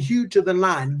 and hew to the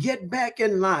line. Get back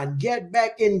in line, get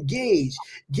back engaged,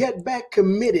 get back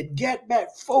committed, get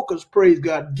back focused, praise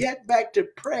God, get back to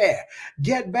prayer,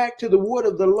 get back to the word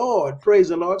of the Lord, praise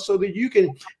the Lord, so that you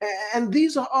can, and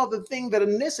these are all the things that are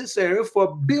necessary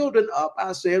for building up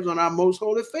ourselves on our most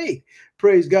holy faith,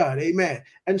 praise God, amen.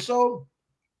 And so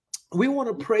we want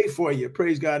to pray for you,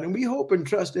 praise God. And we hope and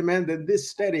trust, amen, that this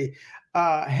study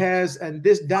and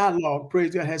this dialogue,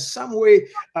 praise God, has some way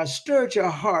stirred your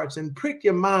hearts and pricked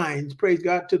your minds, praise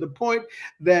God, to the point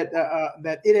that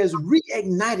that it has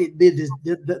reignited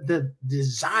the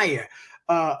desire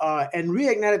and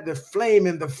reignited the flame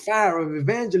and the fire of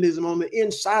evangelism on the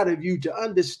inside of you to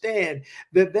understand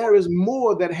that there is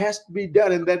more that has to be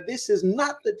done and that this is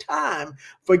not the time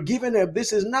for giving up.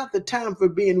 This is not the time for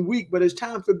being weak, but it's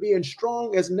time for being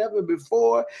strong as never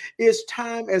before. It's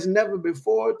time as never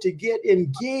before to get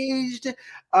engaged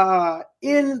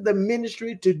in the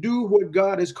ministry, to do what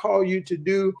God has called you to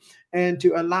do and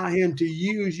to allow him to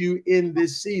use you in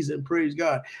this season. Praise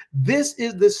God. This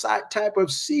is the type of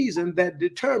season that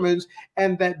determines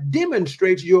and that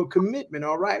demonstrates your commitment.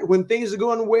 All right. When things are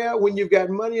going well, when you've got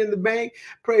money in the bank,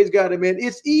 praise God. Amen.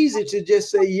 It's easy to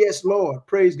just say, yes, Lord,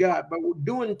 praise God. But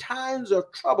during times of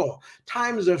trouble,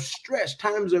 times of stress,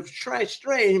 times of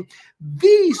strain,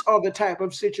 These are the type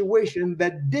of situations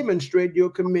that demonstrate your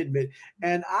commitment.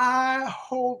 And I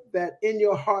hope that in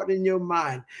your heart and your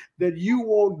mind that you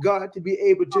want God to be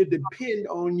able to depend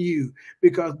on you,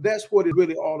 because that's what it's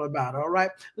really all about. All right,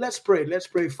 let's pray. Let's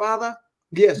pray. Father,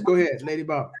 yes, go ahead, Lady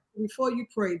Bob. Before you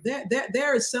pray,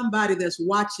 there is somebody that's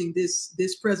watching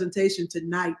this presentation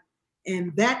tonight,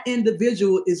 and that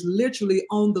individual is literally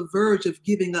on the verge of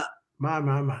giving up.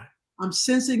 My. I'm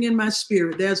sensing in my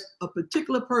spirit there's a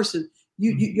particular person.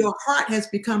 Your heart has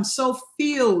become so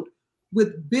filled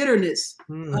with bitterness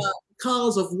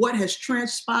because of what has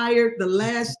transpired the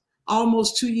last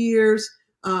almost 2 years.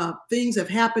 Things have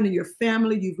happened in your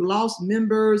family. You've lost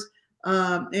members,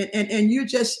 and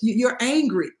you're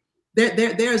angry.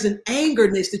 There's an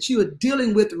angerness that you are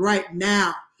dealing with right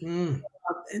now, and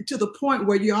to the point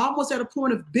where you're almost at a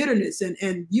point of bitterness,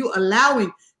 and you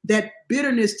allowing that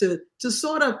bitterness to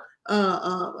sort of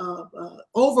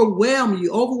overwhelm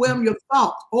your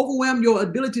thoughts, overwhelm your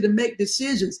ability to make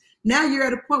decisions. Now you're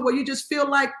at a point where you just feel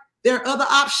like there are other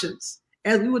options.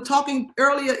 As we were talking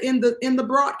earlier in the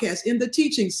broadcast, in the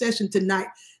teaching session tonight,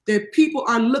 that people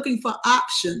are looking for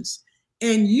options,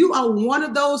 and you are one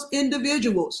of those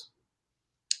individuals.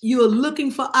 You are looking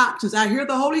for options. I hear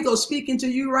the Holy Ghost speaking to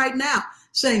you right now,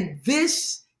 saying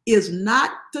this is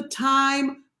not the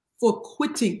time for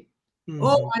quitting.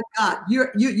 Oh my God,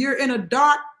 you're in a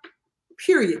dark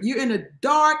period. You're in a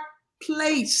dark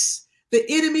place. The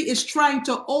enemy is trying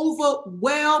to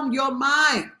overwhelm your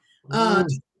mind to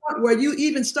the point where you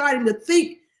even starting to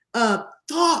think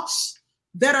thoughts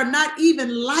that are not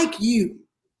even like you.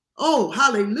 Oh,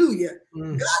 hallelujah.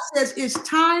 God says it's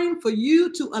time for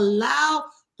you to allow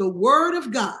the word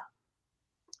of God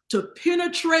to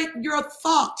penetrate your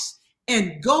thoughts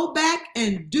and go back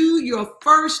and do your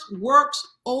first works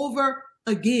over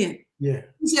again. Yeah.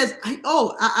 He says,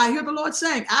 I hear the Lord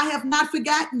saying, I have not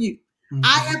forgotten you.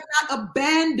 I have not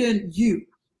abandoned you.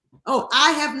 Oh,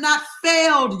 I have not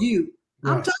failed you.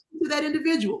 Right. I'm talking to that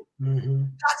individual.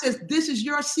 God says, this is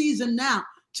your season now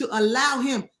to allow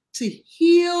him to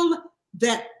heal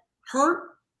that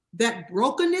hurt, that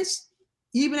brokenness.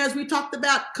 Even as we talked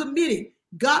about committing,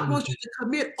 God wants you to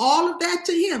commit all of that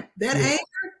to him. That anger,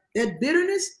 that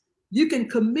bitterness, you can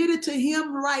commit it to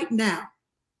him right now.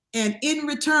 And in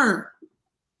return,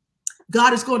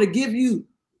 God is going to give you,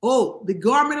 the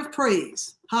garment of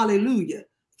praise. Hallelujah.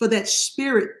 For that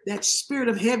spirit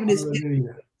of heaviness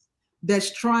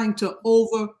that's trying to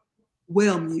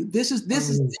overwhelm you. This is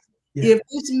if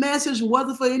this message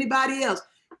wasn't for anybody else,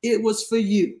 it was for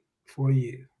you. For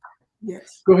you.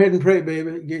 Yes. Go ahead and pray,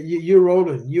 baby. You're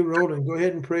rolling. You're rolling. Go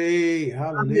ahead and pray.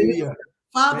 Hallelujah.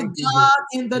 Father God,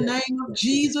 in the name of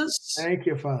Jesus. Thank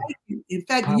you, Father. Thank you. In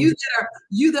fact,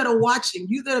 you that are watching,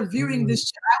 you that are viewing this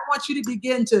chat, I want you to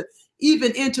begin to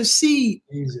even intercede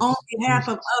on behalf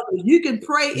of others. You can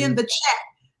pray in the chat.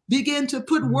 Begin to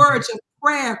put words of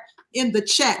prayer in the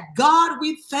chat. God,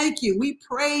 we thank you. We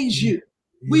praise you.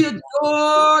 We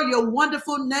adore your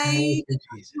wonderful name.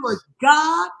 You are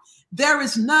God. There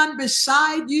is none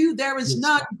beside you. There is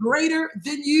none greater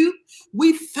than you.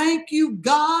 We thank you,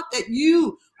 God, that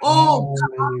you, God,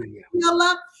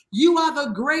 healer. You are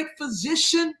the great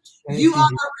physician. You are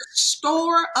the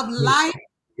restorer of life.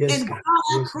 And God,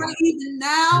 I pray even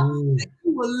now that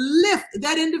you will lift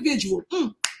that individual.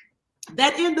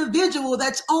 That individual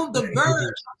that's on the verge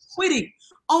of quitting,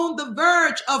 on the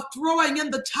verge of throwing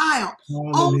in the towel,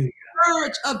 on the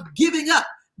verge of giving up.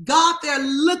 God, they're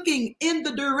looking in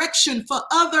the direction for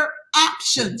other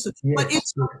options, but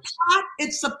it's a plot,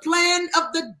 it's a plan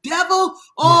of the devil,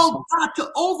 God,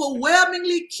 to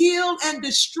overwhelmingly kill and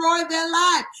destroy their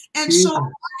life. And so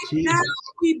right now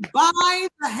we bind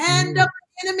the hand of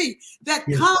the enemy that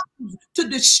comes to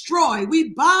destroy.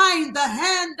 We bind the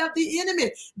hand of the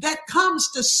enemy that comes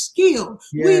to steal.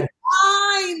 We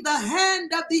bind the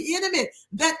hand of the enemy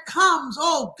that comes,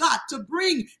 God, to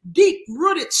bring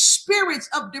deep-rooted spirits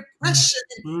of depression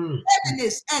and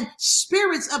heaviness and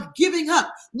spirits of giving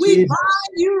up. We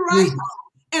bind you right now.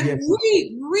 And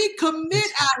we recommit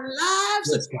our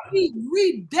lives, we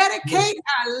rededicate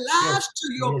our lives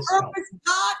to your purpose,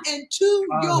 God, and to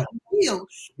your will.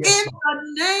 In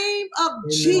the name of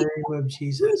Jesus,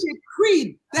 we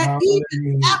decree that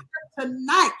even after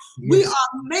tonight, we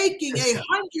are making a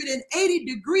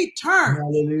 180-degree turn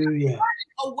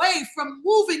away from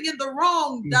moving in the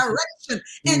wrong direction.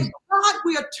 And God,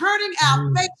 we are turning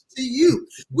our face to you.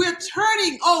 We're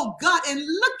turning, God, and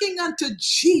looking unto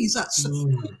Jesus.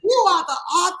 You are the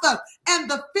author and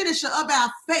the finisher of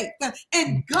our faith.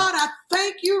 And God, I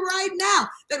thank you right now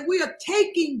that we are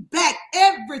taking back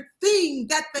everything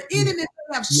that the enemy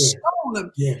have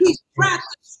stolen. He's tried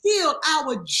to steal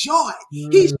our joy.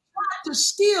 He's tried to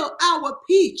steal our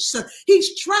peace.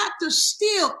 He's tried to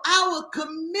steal our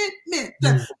commitment.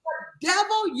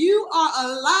 Devil, you are a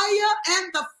liar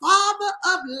and the father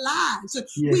of lies.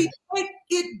 Yes. We take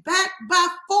it back by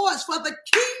force, for the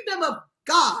kingdom of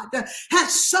God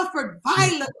has suffered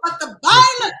violence, but the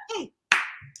violent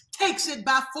takes it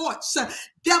by force.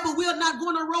 Devil, we're not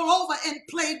going to roll over and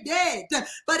play dead,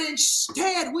 but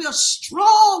instead we are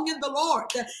strong in the Lord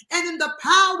and in the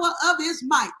power of his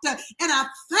might. And I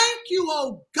thank you,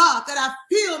 oh God, that I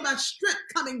feel my strength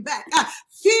coming back. I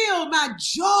feel my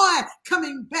joy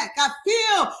coming back. I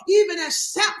feel even as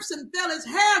Samson felt his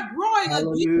hair growing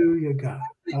Hallelujah, God.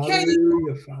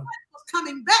 Hallelujah, Father.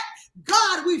 Coming back.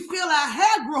 God, we feel our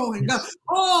hair growing. Yes.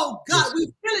 Oh, God, yes. We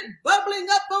feel it bubbling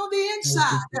up on the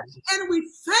inside. And we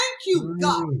thank you,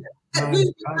 God, that we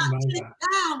will not take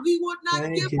down. We will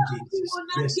not give up. We will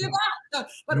not give up.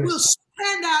 But we'll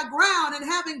stand our ground, and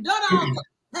having done all that,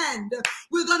 and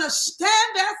we're going to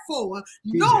stand therefore,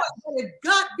 knowing that if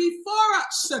God be for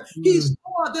us, he's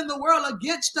more than the world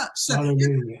against us. Thank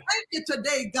you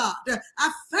today, God. I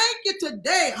thank you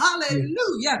today,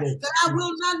 hallelujah, that I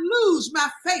will not lose my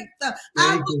faith.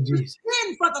 I will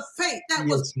contend for the faith that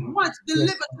was once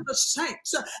delivered to the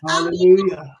saints. I will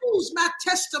not lose my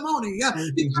testimony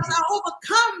because I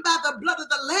overcome by the blood of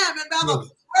the Lamb and by the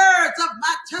words of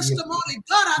my testimony.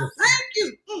 God, I thank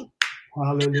you.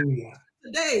 Hallelujah.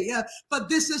 Today, but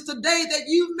this is the day that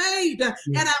you made, and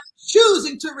I'm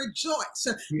choosing to rejoice.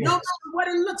 No matter what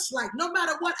it looks like, no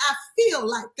matter what I feel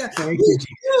like, we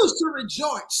choose to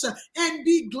rejoice and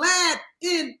be glad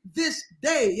in this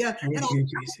day. And I thank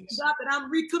God that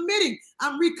I'm recommitting.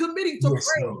 I'm recommitting to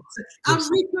praise. I'm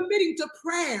recommitting to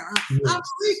prayer. I'm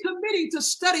recommitting to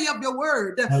study of your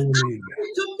word. I'm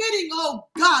recommitting, oh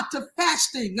God, to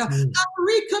fasting. I'm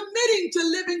recommitting to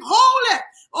living holy.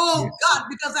 Oh God,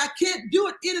 because I can't do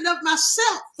it in and of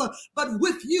myself, but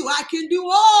with you I can do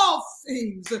all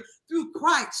things through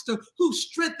Christ who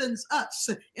strengthens us.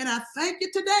 And I thank you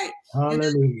today.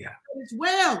 Hallelujah. It's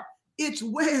well. It's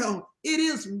well. It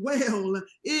is well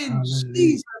in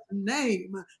Jesus'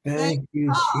 name. Thank you,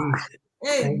 God. Jesus.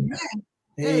 Amen.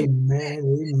 Amen.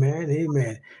 Amen.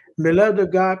 Amen. Beloved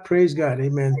of God, praise God.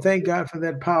 Amen. Thank God for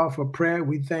that powerful prayer.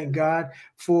 We thank God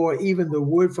for even the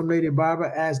word from Lady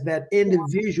Barbara as that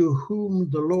individual whom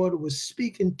the Lord was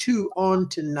speaking to on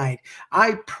tonight.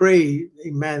 I pray,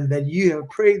 amen, that you have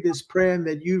prayed this prayer and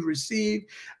that you've received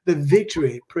the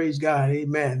victory. Praise God.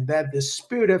 Amen. That the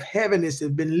spirit of heaviness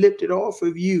has been lifted off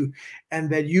of you and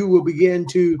that you will begin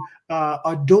to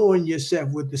adorn yourself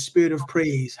with the spirit of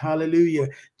praise. Hallelujah.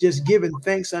 Just giving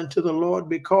thanks unto the Lord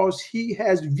because he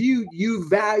has viewed you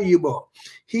valuable.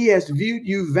 He has viewed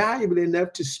you valuable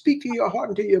enough to speak to your heart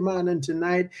and to your mind on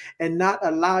tonight and not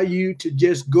allow you to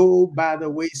just go by the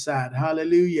wayside.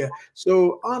 Hallelujah.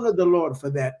 So honor the Lord for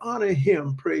that. Honor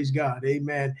him. Praise God.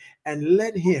 Amen. And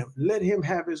let him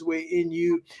have his way in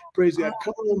you. Praise God.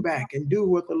 Come on back and do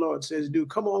what the Lord says do.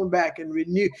 Come on back and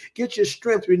renew. Get your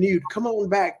strength renewed. Come on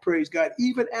back. Praise God.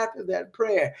 Even after that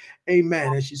prayer.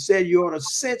 Amen. As she said, you ought to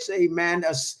sense, amen,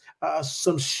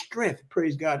 some strength.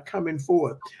 Praise God. Coming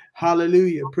forth.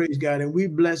 Hallelujah. Praise God. And we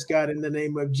bless God in the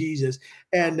name of Jesus.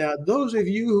 And those of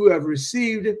you who have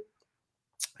received,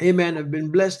 amen, have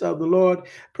been blessed of the Lord.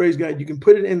 Praise God. You can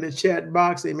put it in the chat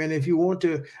box. Amen. If you want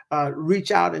to reach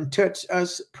out and touch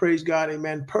us, praise God.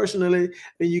 Amen. Personally,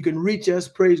 then you can reach us,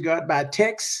 praise God, by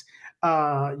text.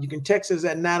 You can text us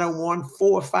at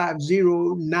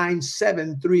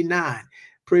 901-450-9739.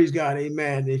 Praise God.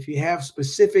 Amen. If you have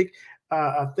specific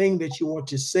a thing that you want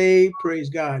to say, praise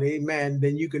God, amen,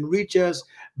 then you can reach us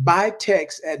by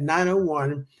text at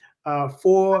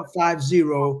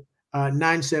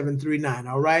 901-450-9739.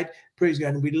 All right. Praise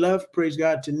God. And we love, praise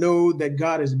God, to know that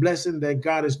God is blessing, that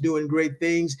God is doing great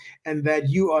things, and that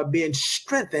you are being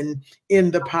strengthened in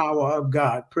the power of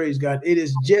God. Praise God. It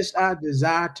is just our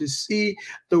desire to see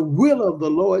the will of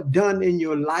the Lord done in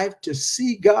your life, to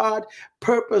see God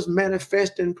purpose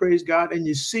manifesting, praise God, and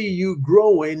you see you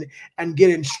growing and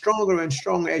getting stronger and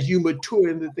stronger as you mature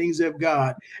in the things of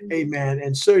God. Amen.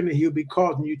 And certainly he'll be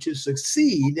causing you to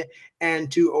succeed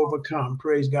and to overcome.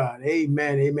 Praise God.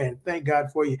 Amen. Amen. Thank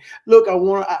God for you. Look, I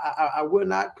will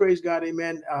not, praise God,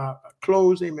 amen,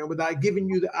 close, amen, without giving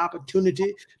you the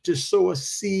opportunity to sow a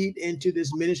seed into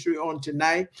this ministry on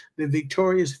tonight, the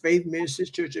Victorious Faith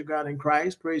Ministries Church of God in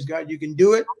Christ. Praise God. You can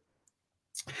do it.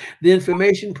 The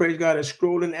information, praise God, is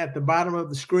scrolling at the bottom of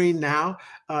the screen now.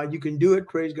 You can do it,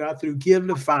 praise God, through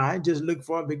Givelify. Just look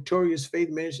for Victorious Faith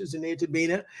Ministries in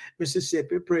Tabina,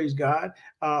 Mississippi, praise God.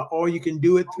 Or you can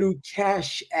do it through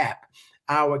Cash App.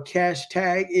 Our cash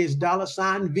tag is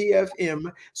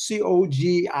 $VFM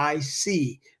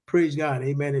COGIC. Praise God.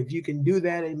 Amen. If you can do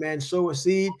that, amen, sow a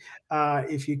seed.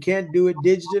 If you can't do it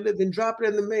digitally, then drop it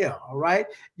in the mail. All right.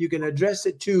 You can address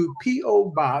it to P.O.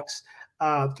 Box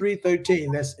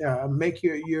 313. That's make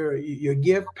your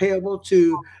gift payable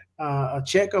to a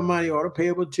check or money order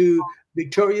payable to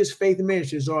Victorious Faith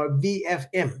Ministries, or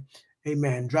VFM.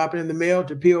 Amen. Drop it in the mail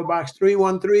to P.O. Box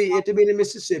 313, Itabena,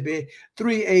 Mississippi,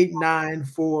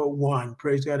 38941.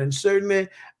 Praise God. And certainly,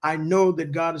 I know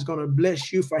that God is going to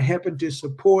bless you for helping to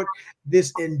support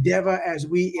this endeavor as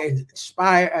we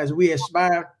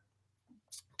aspire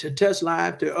to touch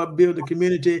lives, to upbuild the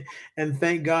community. And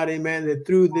thank God, amen, that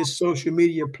through this social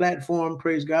media platform,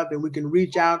 praise God, that we can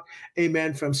reach out,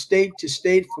 amen, from state to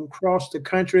state, from across the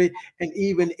country, and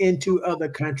even into other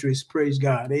countries. Praise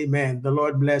God, amen. The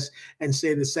Lord bless and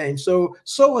say the same. So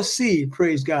sow a seed,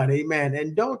 praise God, amen.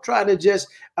 And don't try to just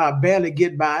barely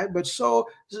get by, but sow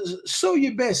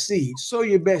your best seed. Sow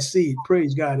your best seed,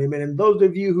 praise God, amen. And those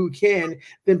of you who can,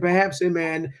 then perhaps,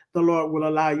 amen, the Lord will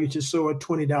allow you to sow a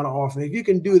 $20 offering. If you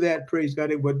can do that, praise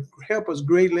God, it would help us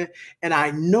greatly. And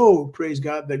I know, praise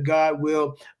God, that God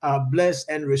will bless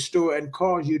and restore and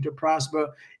cause you to prosper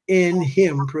in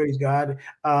him, praise God,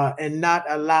 and not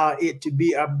allow it to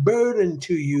be a burden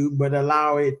to you, but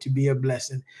allow it to be a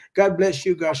blessing. God bless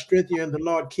you. God strengthen you, and the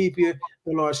Lord keep you.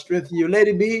 The Lord strengthen you.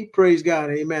 Lady B, praise God.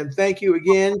 Amen. Thank you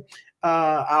again.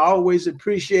 I always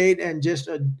appreciate and just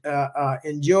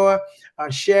enjoy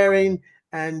sharing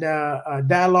and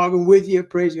dialoguing with you,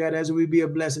 praise God, as we be a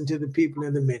blessing to the people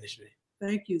in the ministry.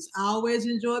 Thank you. I always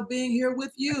enjoy being here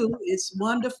with you. It's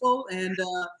wonderful, and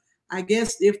I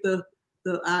guess if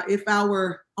if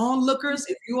our onlookers,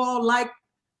 if you all like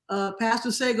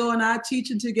Pastor Sego and I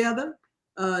teaching together,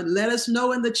 let us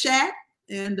know in the chat,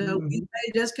 and we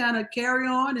may just kind of carry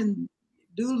on and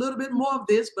do a little bit more of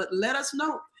this. But let us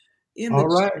know in the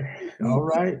chat. All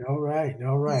right.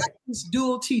 It's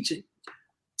dual teaching.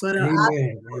 But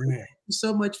amen. Thank you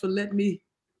so much for letting me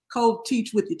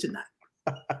co-teach with you tonight.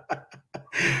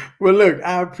 Well, look,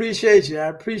 I appreciate you. I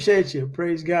appreciate you.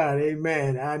 Praise God.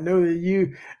 Amen. I know that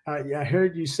you, I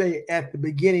heard you say at the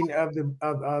beginning of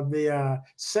the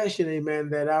session, amen,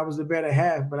 that I was the better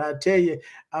half. But I tell you,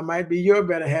 I might be your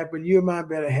better half, but you're my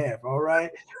better half. All right.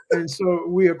 And so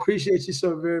we appreciate you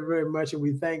so very, very much. And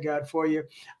we thank God for you.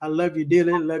 I love you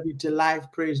dearly. Love you to life.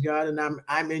 Praise God. And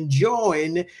I'm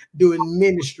enjoying doing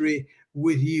ministry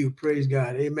with you. Praise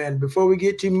God. Amen. Before we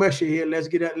get too mushy here, let's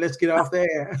get off the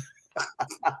air.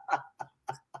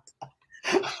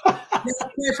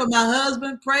 Pray for my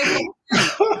husband. Pray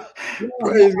for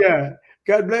Praise God.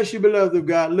 God bless you, beloved of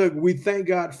God. Look, we thank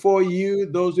God for you.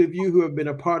 Those of you who have been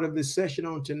a part of this session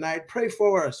on tonight, pray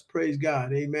for us. Praise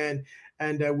God. Amen.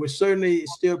 And we're certainly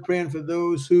still praying for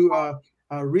those who are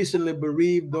recently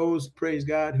bereaved, those, praise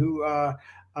God, who are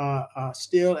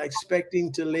still expecting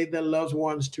to lay their loved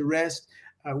ones to rest.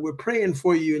 We're praying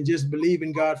for you and just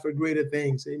believing God for greater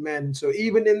things. Amen. So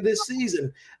even in this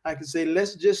season, I can say,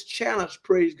 let's just challenge,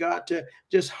 praise God, to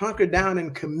just hunker down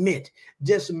and commit.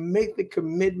 Just make the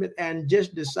commitment and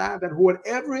just decide that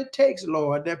whatever it takes,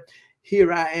 Lord,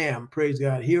 here I am. Praise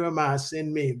God. Here am I.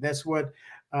 Send me. That's what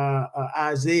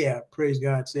Isaiah, praise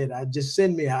God, said. I just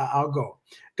send me. I'll go.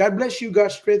 God bless you.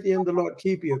 God strengthen you, and the Lord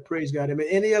keep you. Praise God. Amen.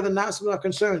 Any other announcements or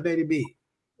concerns, Lady B?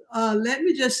 Let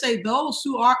me just say, those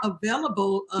who are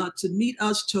available to meet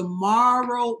us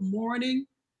tomorrow morning,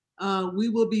 we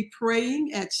will be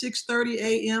praying at 6:30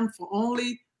 a.m. for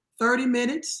only 30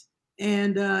 minutes.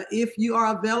 And if you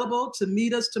are available to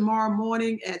meet us tomorrow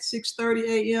morning at 6:30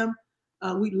 a.m.,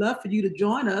 we'd love for you to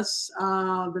join us.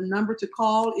 The number to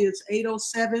call is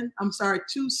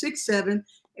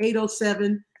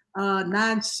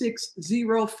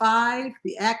 267-807-9605.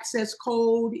 The access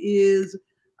code is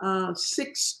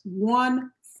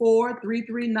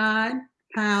 614339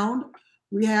 #.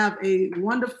 We have a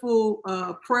wonderful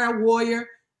prayer warrior.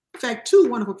 In fact, two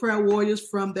wonderful prayer warriors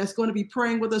that's going to be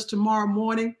praying with us tomorrow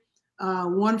morning.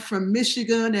 One from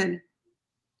Michigan and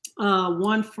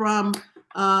one from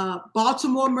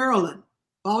Baltimore, Maryland.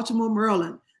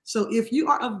 So if you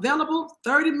are available,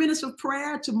 30 minutes of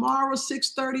prayer tomorrow,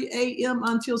 6:30 a.m.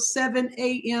 until 7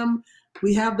 a.m.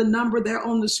 We have the number there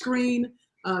on the screen.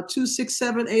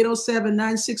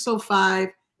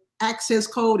 267-807-9605. Access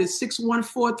code is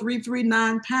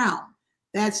 614339 #.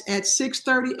 That's at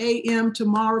 6:30 a.m.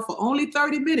 tomorrow for only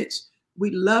 30 minutes.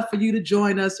 We'd love for you to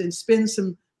join us and spend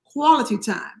some quality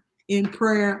time in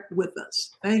prayer with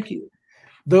us. Thank you.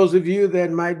 Those of you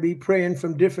that might be praying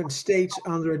from different states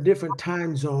under a different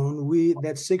time zone,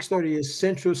 that 6:30 is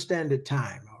Central Standard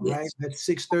Time. All Yes. right. That's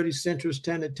 6:30 Central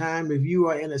Standard Time. If you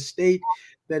are in a state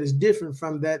that is different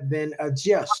from that, then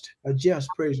adjust,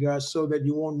 praise God, so that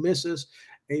you won't miss us.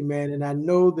 Amen. And I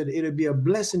know that it'll be a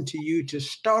blessing to you to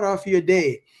start off your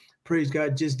day. Praise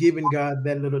God, just giving God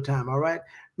that little time. All right.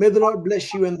 May the Lord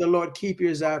bless you and the Lord keep you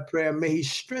is our prayer. May He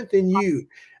strengthen you.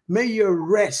 May your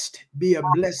rest be a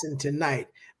blessing tonight.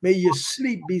 May your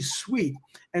sleep be sweet.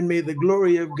 And may the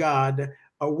glory of God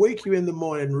awake you in the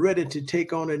morning, ready to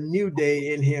take on a new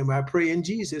day in Him. I pray in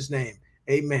Jesus' name.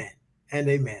 Amen and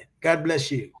amen. God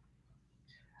bless you.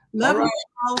 Love you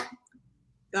all.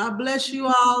 God bless you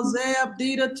all. Zeb,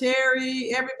 Dita,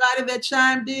 Terry, everybody that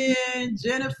chimed in,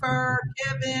 Jennifer,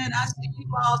 Kevin. I see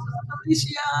you all. Sister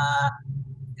Alicia.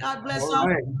 God bless all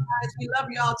right. you guys. We love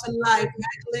you all to life.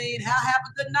 Magdalene, have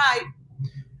a good night.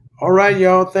 All right,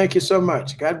 y'all. Thank you so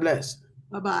much. God bless.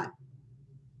 Bye-bye.